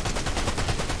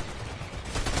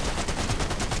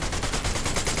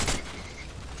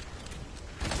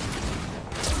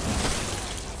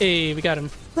 Hey, we got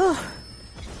him.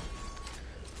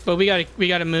 But we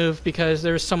gotta move because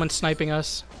there's someone sniping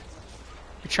us.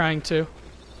 We're trying to.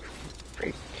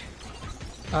 Freak.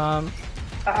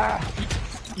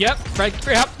 Yep,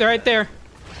 they're right there.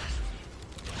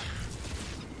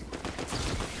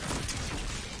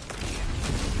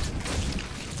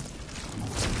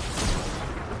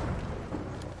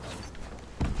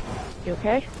 You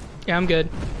okay? Yeah, I'm good.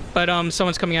 But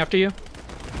someone's coming after you.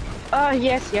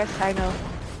 Yes, I know.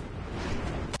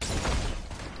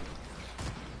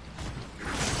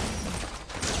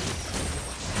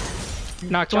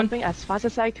 Knocked Jumping one. as fast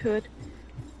as I could.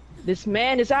 This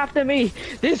man is after me!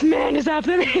 This man is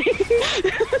after me!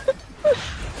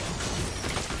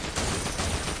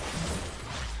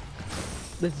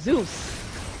 The Zeus.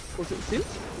 Was it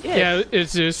Zeus? Yes. Yeah,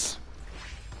 it's Zeus.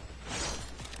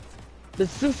 The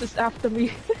Zeus is after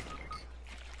me.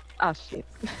 Ah, shit.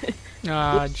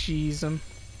 Ah, jeez.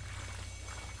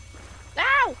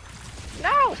 No!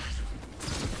 No!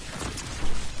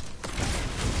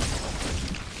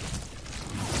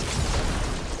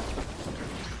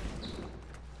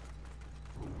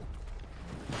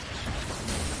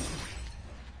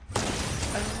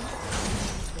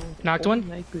 Knocked Oh one?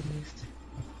 my goodness.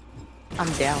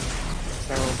 I'm down.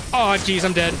 So. Oh, jeez,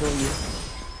 I'm dead.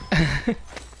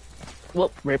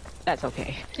 Whoop, rip. That's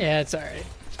okay. Yeah, it's alright.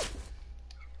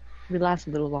 We last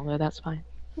a little longer, that's fine.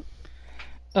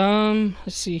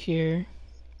 Let's see here.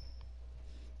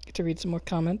 Get to read some more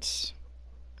comments.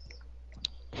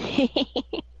 I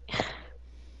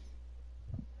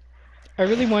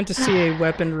really want to see a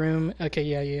weapon room. Okay,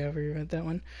 yeah, we read that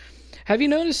one. Have you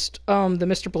noticed the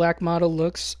Mr. Black model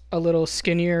looks a little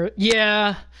skinnier?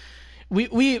 Yeah.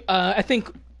 I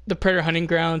think the Predator Hunting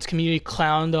Grounds community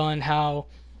clowned on how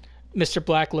Mr.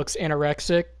 Black looks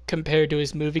anorexic compared to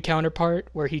his movie counterpart,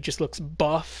 where he just looks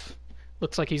buff,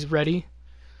 looks like he's ready.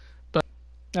 But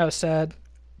that was sad.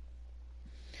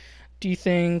 Do you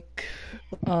think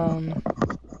Predator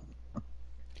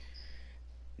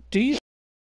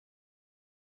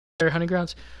Hunting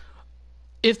Grounds?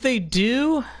 If they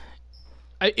do,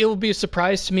 it will be a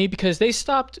surprise to me because they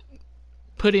stopped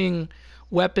putting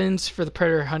weapons for the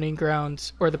Predator Hunting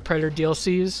Grounds or the Predator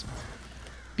DLCs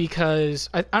because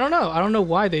I don't know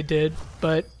why they did,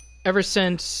 but ever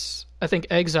since I think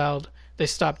Exiled they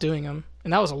stopped doing them,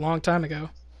 and that was a long time ago.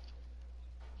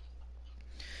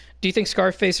 Do you think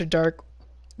Scarface or Dark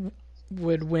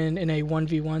would win in a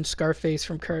 1v1? Scarface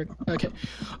from Kirk. Okay.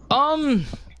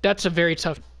 That's a very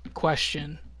tough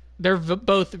question. They're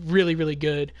both really, really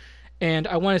good. And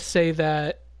I want to say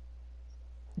that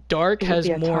Dark has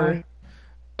more... Tie.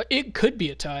 It could be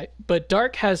a tie, but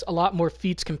Dark has a lot more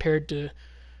feats compared to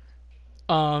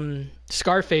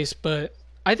Scarface, but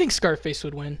I think Scarface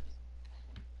would win.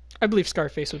 I believe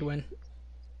Scarface would win.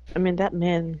 I mean, that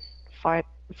man fight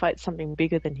something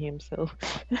bigger than him, so...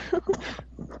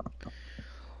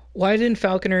 Why didn't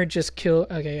Falconer just kill...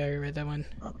 Okay, I read that one.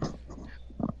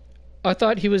 I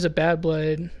thought he was a bad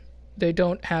blood. They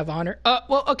don't have honor.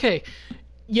 Well, okay.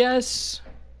 Yes,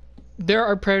 there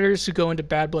are predators who go into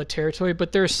bad blood territory,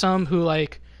 but there are some who,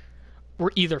 like,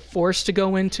 were either forced to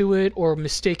go into it or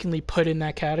mistakenly put in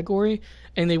that category,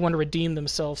 and they want to redeem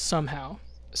themselves somehow.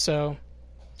 So,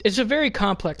 it's a very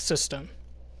complex system.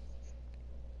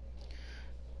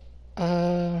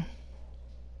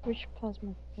 Which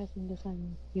plasma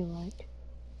design you like?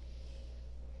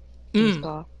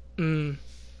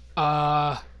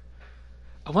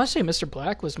 I want to say Mr.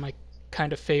 Black was my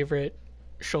kind of favorite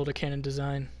shoulder cannon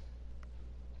design.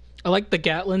 I like the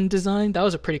Gatlin design. That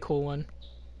was a pretty cool one.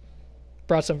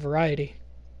 Brought some variety.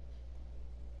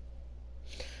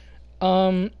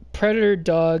 Predator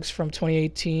dogs from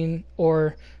 2018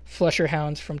 or Flusher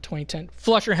Hounds from 2010.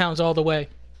 Flusher Hounds all the way.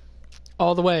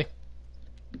 All the way.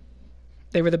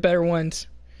 They were the better ones.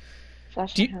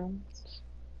 Flusher Hounds.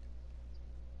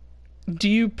 Do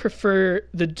you prefer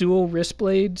the dual wrist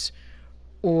blades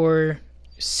or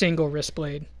single wrist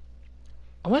blade?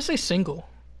 I want to say single.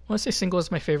 I want to say single is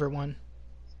my favorite one.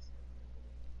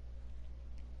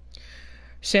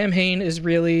 Sam Hain is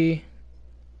really...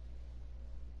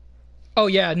 Oh,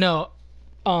 yeah, no.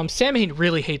 Sam Hain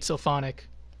really hates Ilphonic.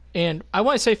 And I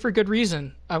want to say for good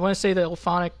reason. I want to say that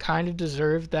Ilphonic kind of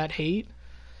deserved that hate.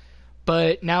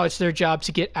 But now it's their job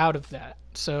to get out of that.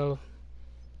 So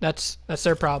that's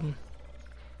their problem.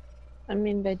 I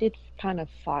mean, they did kind of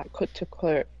fight,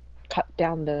 cut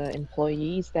down the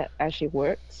employees that actually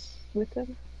works with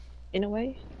them, in a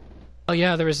way. Oh,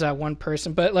 yeah, there was that one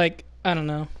person. But, like, I don't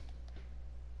know.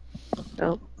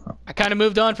 Oh. I kind of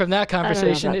moved on from that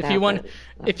conversation. If you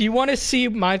want to see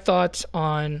my thoughts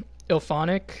on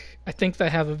Ilphonic, I think I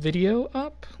have a video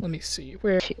up. Let me see.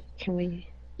 Where can we?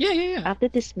 Yeah. After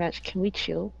this match, can we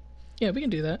chill? Yeah, we can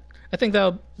do that. I think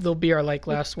they'll be our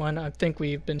last one. I think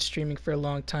we've been streaming for a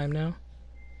long time now.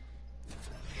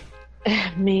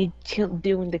 Me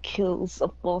doing the kills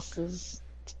of bosses.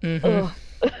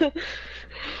 Mm-hmm.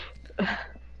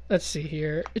 Let's see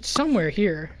here. It's somewhere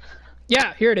here.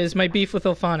 Yeah, here it is. My beef with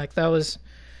Ilphonic. That was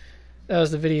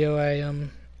the video I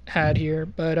had here.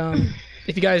 But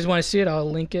if you guys want to see it,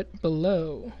 I'll link it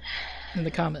below in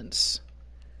the comments.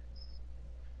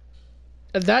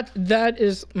 That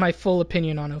is my full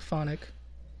opinion on Ilphonic.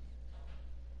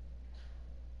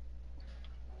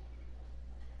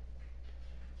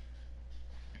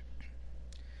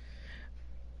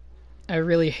 I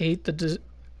really hate the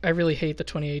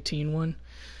 2018 one.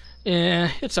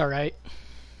 It's all right.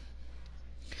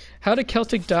 How did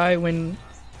Celtic die when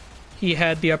he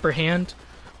had the upper hand?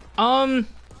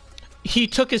 He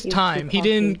took his time. He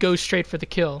didn't go straight for the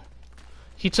kill.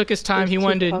 He took his time. He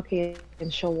wanted to cocky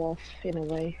and show off in a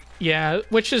way. Yeah,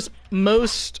 which is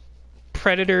most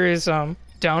predators'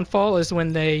 downfall is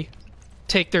when they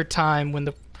take their time when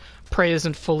the prey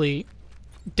isn't fully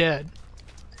dead.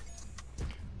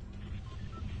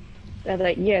 They're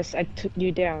like, yes, I took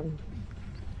you down.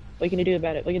 What are you gonna do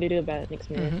about it? What are you gonna do about it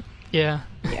next minute? Mm-hmm. Yeah.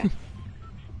 Yeah.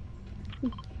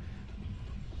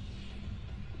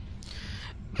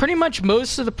 Pretty much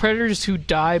most of the predators who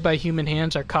die by human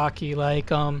hands are cocky,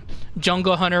 like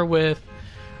Jungle Hunter with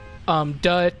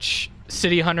Dutch,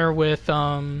 City Hunter with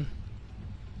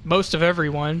most of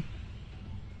everyone,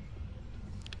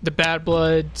 the Bad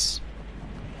Bloods.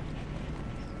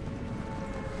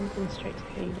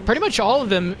 Pretty much all of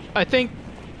them, I think.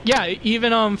 Yeah,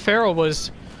 even Farrell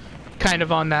was kind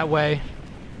of on that way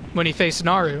when he faced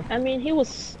Naru. I mean, he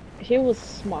was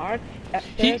smart at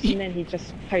first, and then he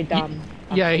just played dumb.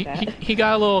 Yeah, he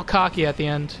got a little cocky at the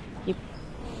end.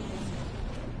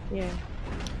 Yeah.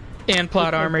 And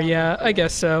plot armor, yeah, I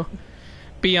guess so.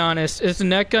 Be honest, is the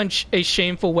net gun a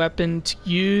shameful weapon to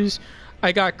use?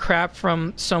 I got crap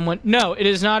from someone. No, it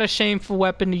is not a shameful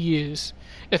weapon to use.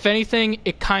 If anything,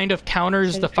 it kind of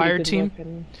counters the fire team.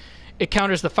 Weapon. It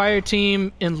counters the fire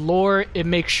team in lore. It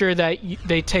makes sure that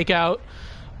they take out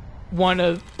one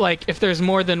of, like, if there's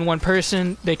more than one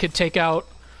person, they could take out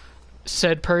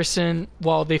said person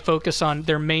while they focus on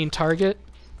their main target.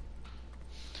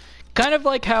 Kind of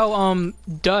like how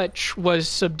Dutch was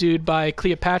subdued by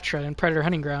Cleopatra in Predator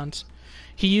Hunting Grounds.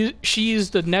 She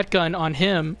used the net gun on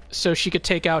him so she could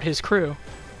take out his crew.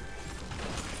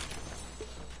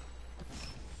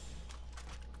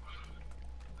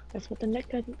 That's what the net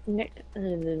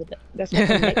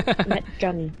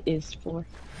gun is for.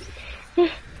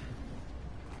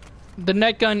 The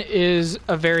net gun is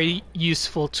a very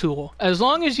useful tool. As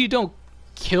long as you don't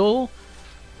kill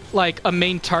like a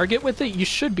main target with it, you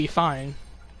should be fine.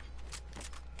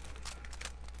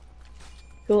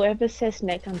 Whoever says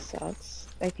net gun sucks,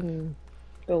 they can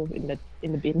go in the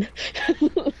bin.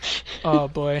 Oh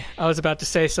boy, I was about to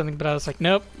say something, but I was like,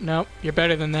 nope, you're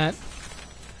better than that.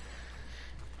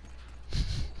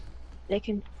 They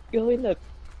can go in the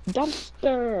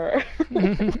dumpster.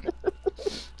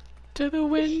 To the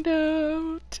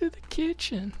window, to the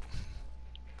kitchen.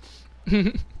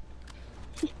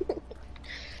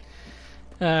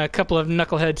 A couple of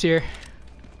knuckleheads here.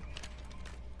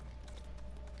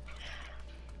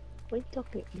 What are you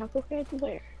talking? Knucklehead?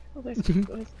 Where? Oh, where's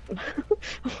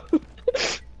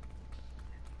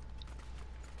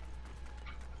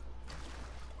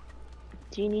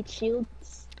Do you need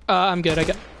shields? I'm good. I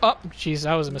got. Oh, jeez,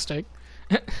 that was a mistake.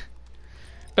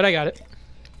 But I got it.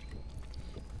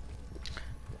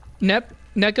 Net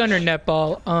gun or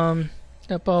netball?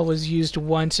 Netball was used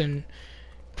once in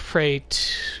Prey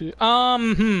 2.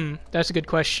 That's a good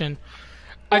question.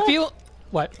 I feel.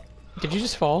 What? Did you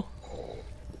just fall?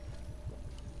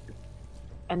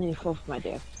 I didn't fall for my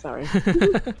death. Sorry.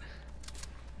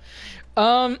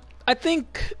 I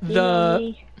think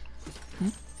the.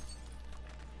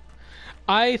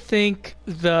 I think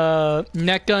the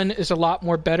net gun is a lot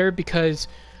more better because,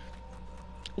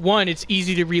 one, it's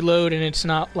easy to reload and it's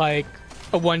not like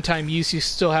a one-time use. You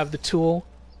still have the tool.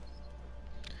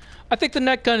 I think the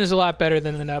net gun is a lot better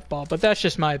than the netball, but that's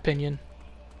just my opinion.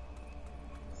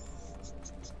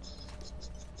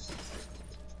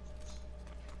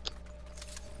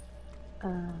 I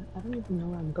don't even know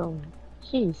where I'm going.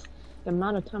 Jeez, the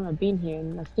amount of time I've been here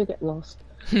and I still get lost.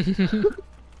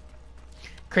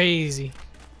 Crazy.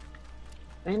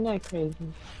 Ain't that crazy?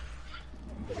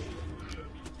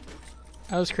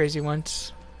 I was crazy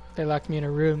once. They locked me in a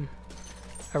room.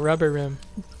 A rubber room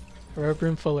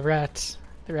full of rats.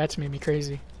 The rats made me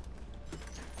crazy.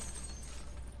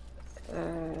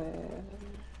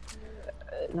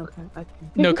 No comment. Okay.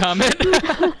 No comment?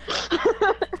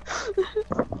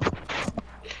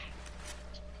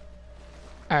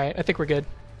 Alright, I think we're good.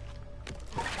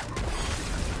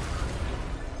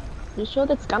 You sure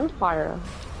that's gunfire?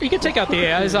 You can take out the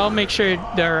AIs. I'll make sure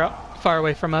they're far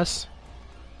away from us.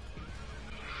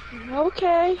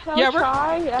 Okay, I'll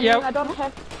try. I mean, I don't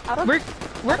have. We're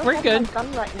good. My gun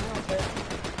right now, but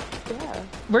yeah.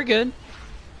 We're good.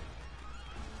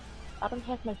 I don't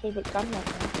have my favorite gun right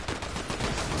now.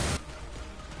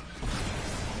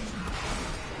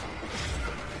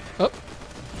 Oh.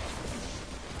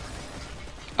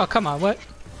 Oh, come on, what?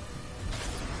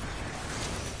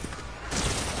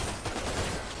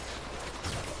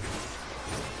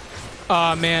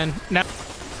 Aw, man. Now.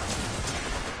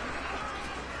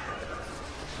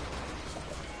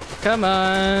 Come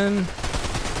on.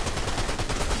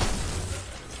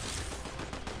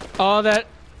 All that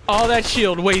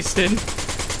shield wasted.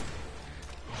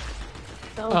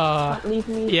 Don't leave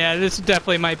me. Yeah, this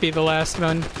definitely might be the last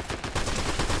one.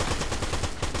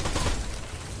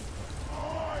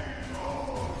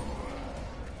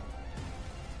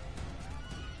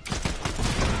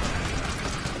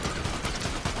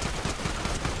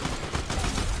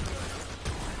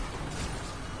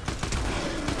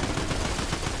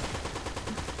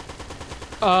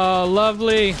 Oh,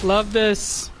 lovely. Love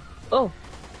this. Oh.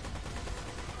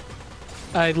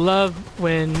 I love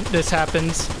when this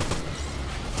happens.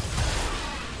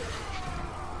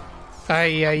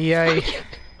 Ay, ay, ay.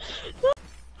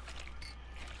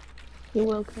 You're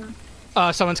welcome.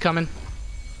 Someone's coming.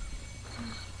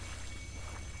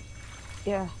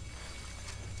 Yeah.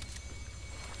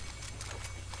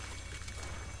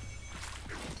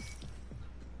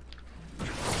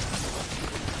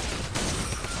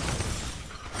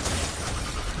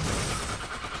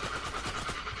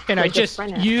 And I just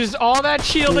used all that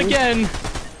shield again.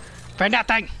 For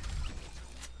nothing.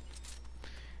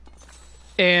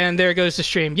 And there goes the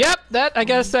stream. Yep,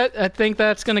 I think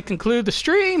that's gonna conclude the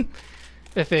stream.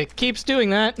 If it keeps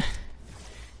doing that.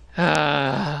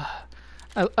 I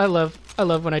love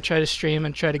when I try to stream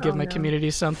and try to give my community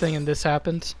something and this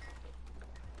happens.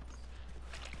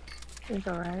 It's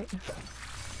alright.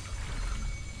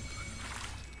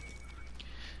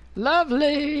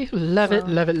 Lovely. Love it,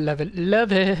 love it, love it,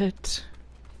 love it.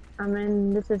 I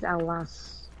mean, this is our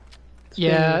last.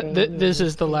 Yeah, this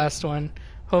is the last one.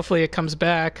 Hopefully it comes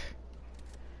back.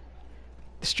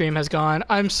 The stream has gone.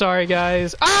 I'm sorry,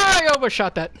 guys. Ah, I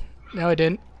overshot that. No, I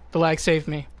didn't. The lag saved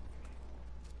me.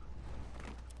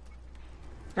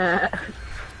 For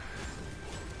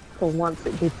once,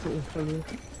 it did something for you.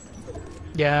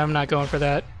 Yeah, I'm not going for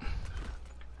that.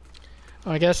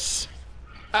 Well, I guess...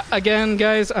 again,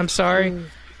 guys, I'm sorry.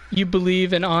 You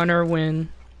believe in honor when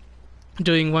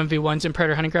doing 1v1s in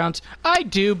Predator Hunting Grounds. I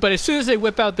do, but as soon as they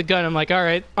whip out the gun, I'm like,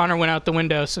 alright, honor went out the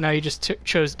window, so now you just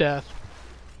chose death.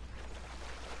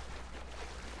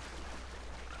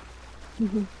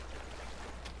 I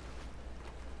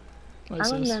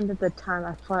remember the time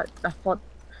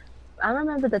I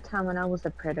remember the time when I was a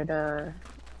Predator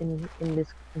in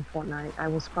Fortnite. I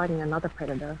was fighting another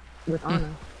Predator with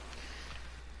honor.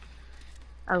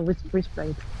 With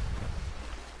Switchblade.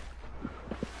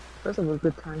 Those were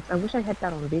good times. I wish I had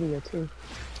that on video too.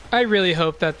 I really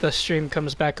hope that the stream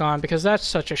comes back on because that's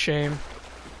such a shame.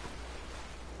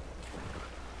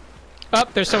 Oh,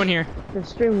 there's someone here. The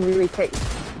stream really takes...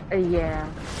 yeah.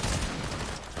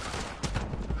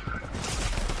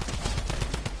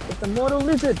 It's a mortal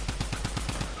lizard!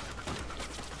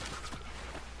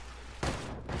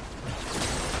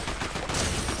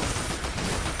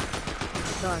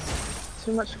 God,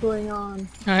 too much going on.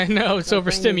 I know, it's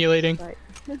overstimulating.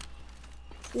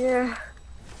 Yeah.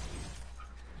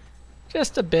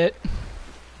 Just a bit.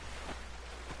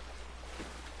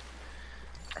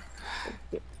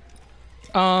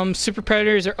 Super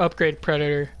Predators or Upgrade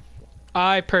Predator?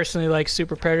 I personally like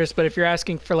Super Predators, but if you're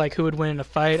asking for like who would win in a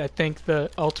fight, I think the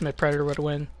Ultimate Predator would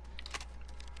win.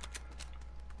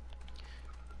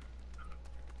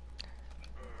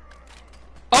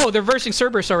 Oh, they're versing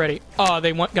Cerberus already. Oh,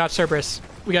 they got Cerberus.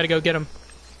 We gotta go get him.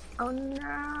 Oh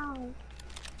no.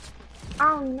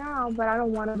 Oh no, but I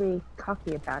don't want to be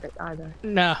cocky about it either.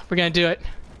 Nah, we're gonna do it.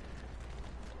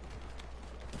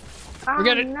 Oh,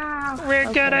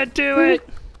 we're gonna do it.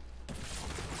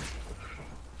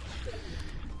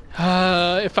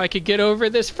 If I could get over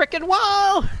this frickin'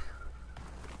 wall.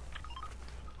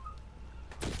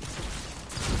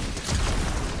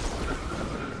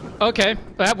 Okay,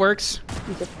 that works.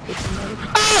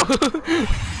 Oh!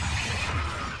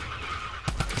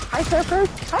 Hi, surfers!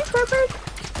 Hi, surfers!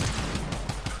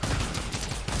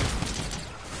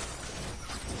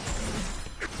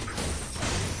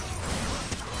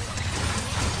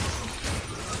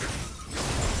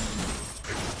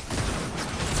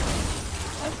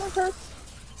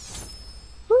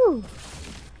 Whew.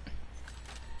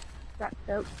 That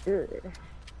felt good.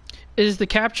 Is the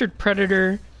captured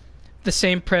predator the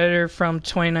same predator from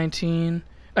 2019?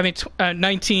 I mean,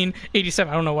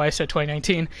 1987. I don't know why I said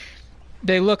 2019.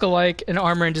 They look alike in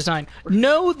armor and design.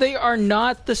 No, they are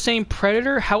not the same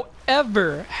predator.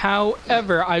 However,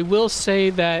 I will say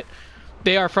that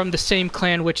they are from the same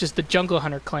clan, which is the Jungle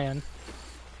Hunter clan.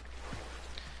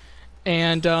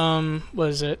 And, what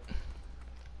is it?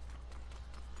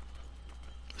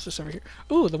 What's this over here?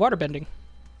 Ooh, the water bending.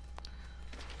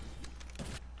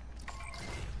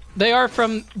 They are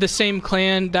from the same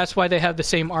clan. That's why they have the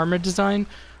same armor design,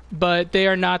 but they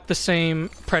are not the same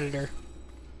predator.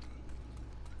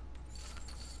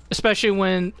 Especially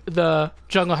when the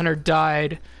jungle hunter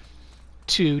died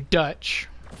to Dutch.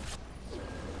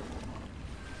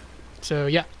 So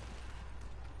yeah.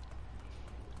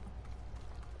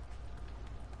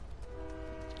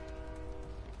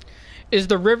 Is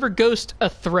the river ghost a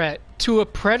threat? To a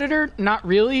predator, not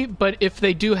really, but if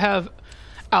they do have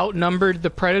outnumbered the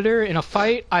predator in a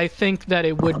fight, I think that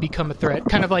it would become a threat.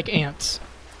 Kind of like ants.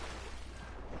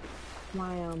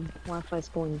 My Wi-Fi's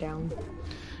going down.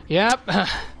 Yep.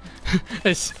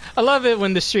 I love it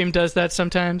when the stream does that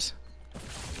sometimes.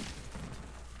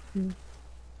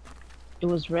 It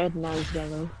was red, now it's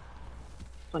yellow.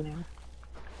 For now.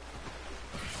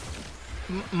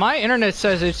 My internet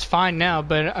says it's fine now,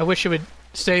 but I wish it would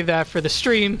say that for the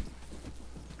stream.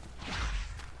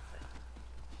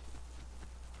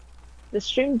 The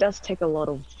stream does take a lot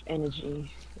of energy.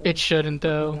 It shouldn't,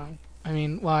 though. I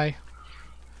mean, why?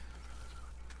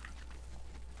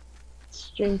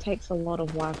 Stream takes a lot of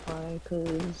Wi-Fi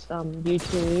because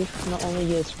YouTube, not only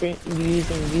you're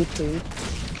using YouTube,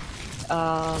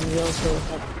 you also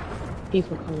have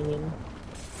people coming in.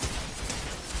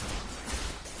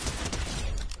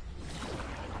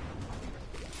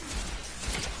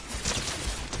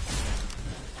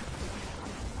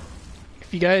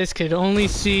 If you guys could only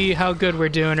see how good we're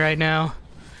doing right now,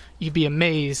 you'd be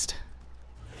amazed.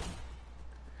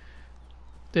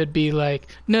 They'd be like,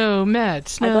 no,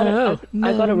 Mads, no, I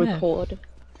got a Mads." record.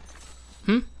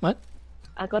 What?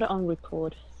 I got it on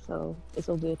record, so it's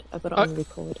all good. I got it on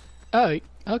record. Oh,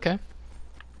 okay.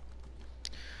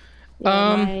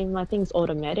 Yeah, my thing's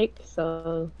automatic,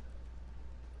 so...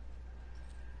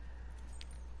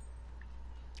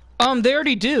 They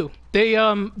already do. They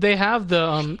have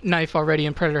the knife already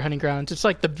in Predator Hunting Grounds. It's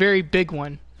like the very big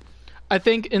one. I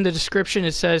think in the description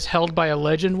it says held by a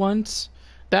legend once.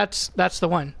 That's the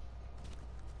one.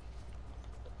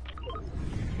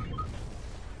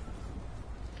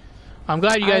 I'm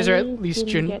glad you guys are at least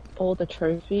get all the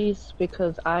trophies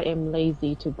because I am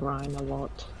lazy to grind a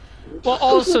lot. Well,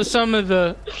 also some of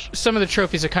the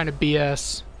trophies are kind of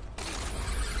BS.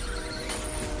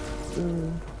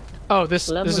 Oh, this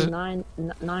level is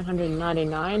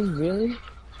 999, really?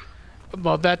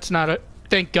 Well, that's not a.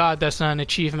 Thank God that's not an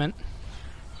achievement.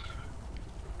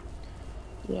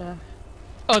 Yeah.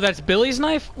 Oh, that's Billy's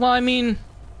knife? Well, I mean,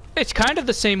 it's kind of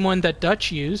the same one that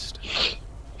Dutch used.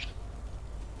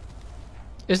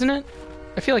 Isn't it?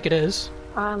 I feel like it is.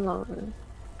 I don't know.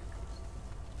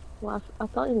 Well, I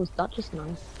thought it was Dutch's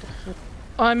knife.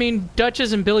 I mean,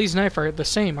 Dutch's and Billy's knife are the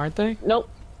same, aren't they? Nope.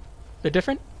 They're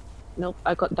different? Nope,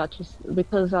 I got Dutch's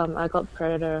because I got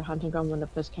Predator Hunting Ground when it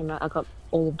first came out. I got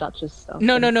all of Dutch's stuff.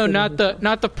 No, not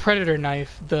the Predator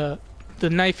knife. The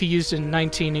knife he used in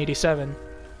 1987,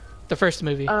 the first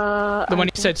movie. The one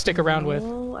he said stick around with.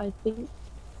 Oh, I think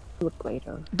look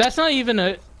later. That's not even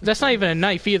a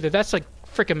knife either. That's like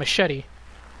freaking machete.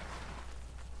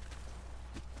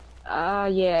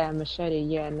 Yeah, machete.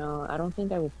 Yeah, no, I don't think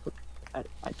they would put. I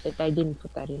didn't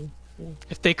put that in. Yeah.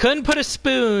 If they couldn't put a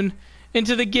spoon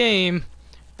into the game,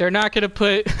 they're not gonna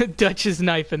put Dutch's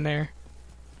knife in there.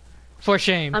 For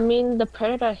shame. I mean, the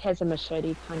Predator has a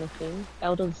machete kind of thing.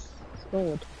 Elder's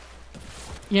sword.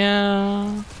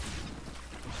 Yeah.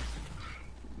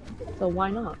 So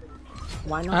why not?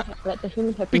 Why not let the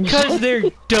human have because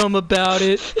they're dumb about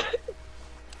it.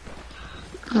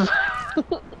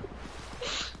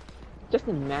 Just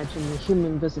imagine the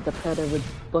human versus the Predator with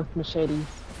both machetes.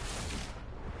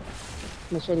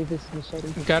 Machete versus machete.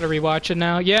 Gotta rewatch it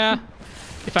now. Yeah.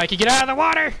 If I could get out of the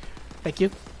water. Thank you.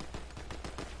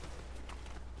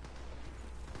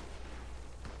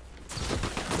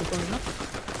 We're going up.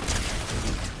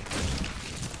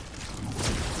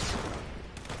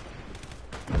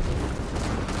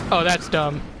 Oh, that's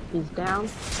dumb. He's down.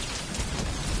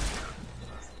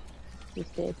 He's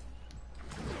dead.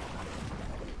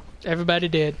 Everybody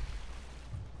did.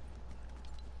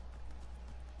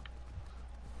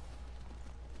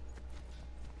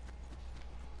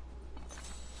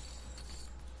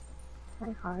 Can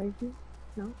I hire you?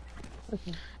 No?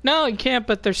 Okay. No, you can't,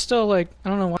 but they're still like, I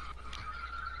don't know why.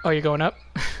 Oh, you're going up?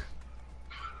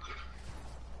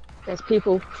 There's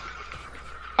people.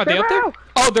 Are they up there?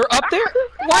 Oh, they're up there?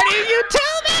 Why didn't you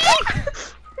tell me?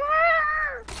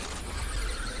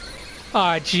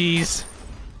 Aw, jeez.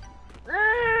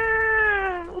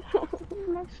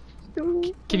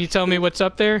 Can you tell me what's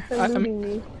up there? I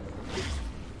mean,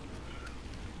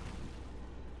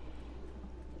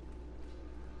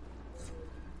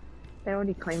 they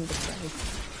already claimed the prize.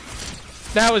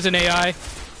 that was an AI.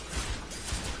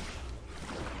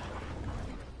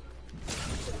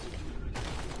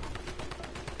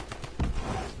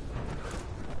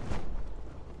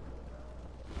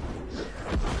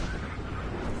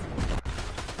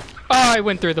 I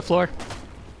went through the floor.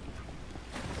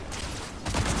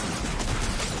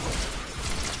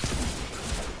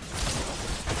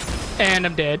 And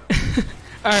I'm dead.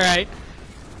 Alright.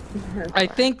 I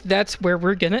think that's where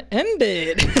we're gonna end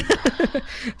it.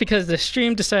 Because the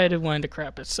stream decided when to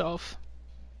crap itself.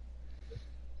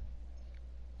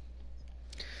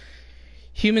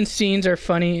 Human scenes are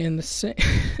funny in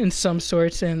some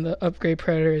sorts, and the upgrade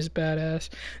predator is badass.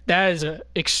 That is an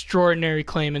extraordinary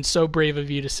claim and so brave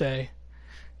of you to say.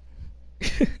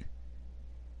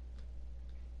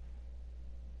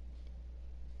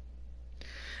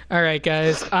 Alright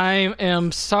guys, I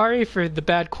am sorry for the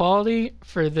bad quality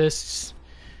for this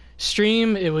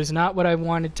stream. It was not what I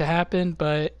wanted to happen,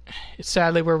 but it's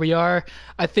sadly where we are.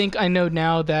 I think I know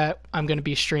now that I'm going to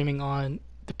be streaming on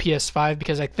the PS5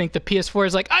 because I think the PS4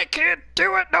 is like, I can't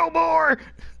do it no more!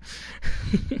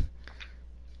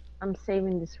 I'm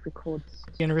saving this record.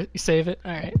 You gonna save it?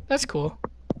 Alright, that's cool.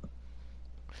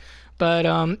 But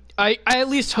I at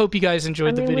least hope you guys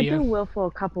enjoyed the video. We did well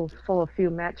for a few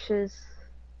matches.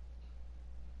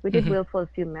 We did well for a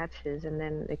few matches, and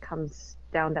then it comes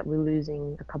down that we're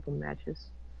losing a couple matches.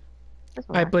 That's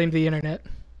all right. I blame the internet.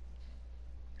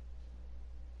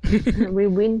 We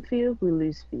win for you, we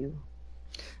lose for you.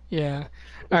 Yeah.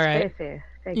 It's all right. Fair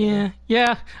Yeah. game.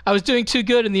 Yeah. I was doing too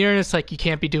good, and the internet's like, you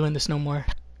can't be doing this no more.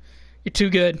 You're too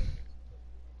good.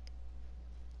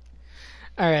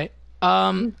 All right.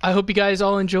 I hope you guys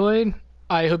all enjoyed.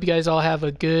 I hope you guys all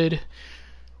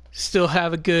still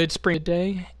have a good spring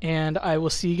day, and I will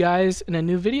see you guys in a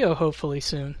new video hopefully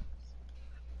soon.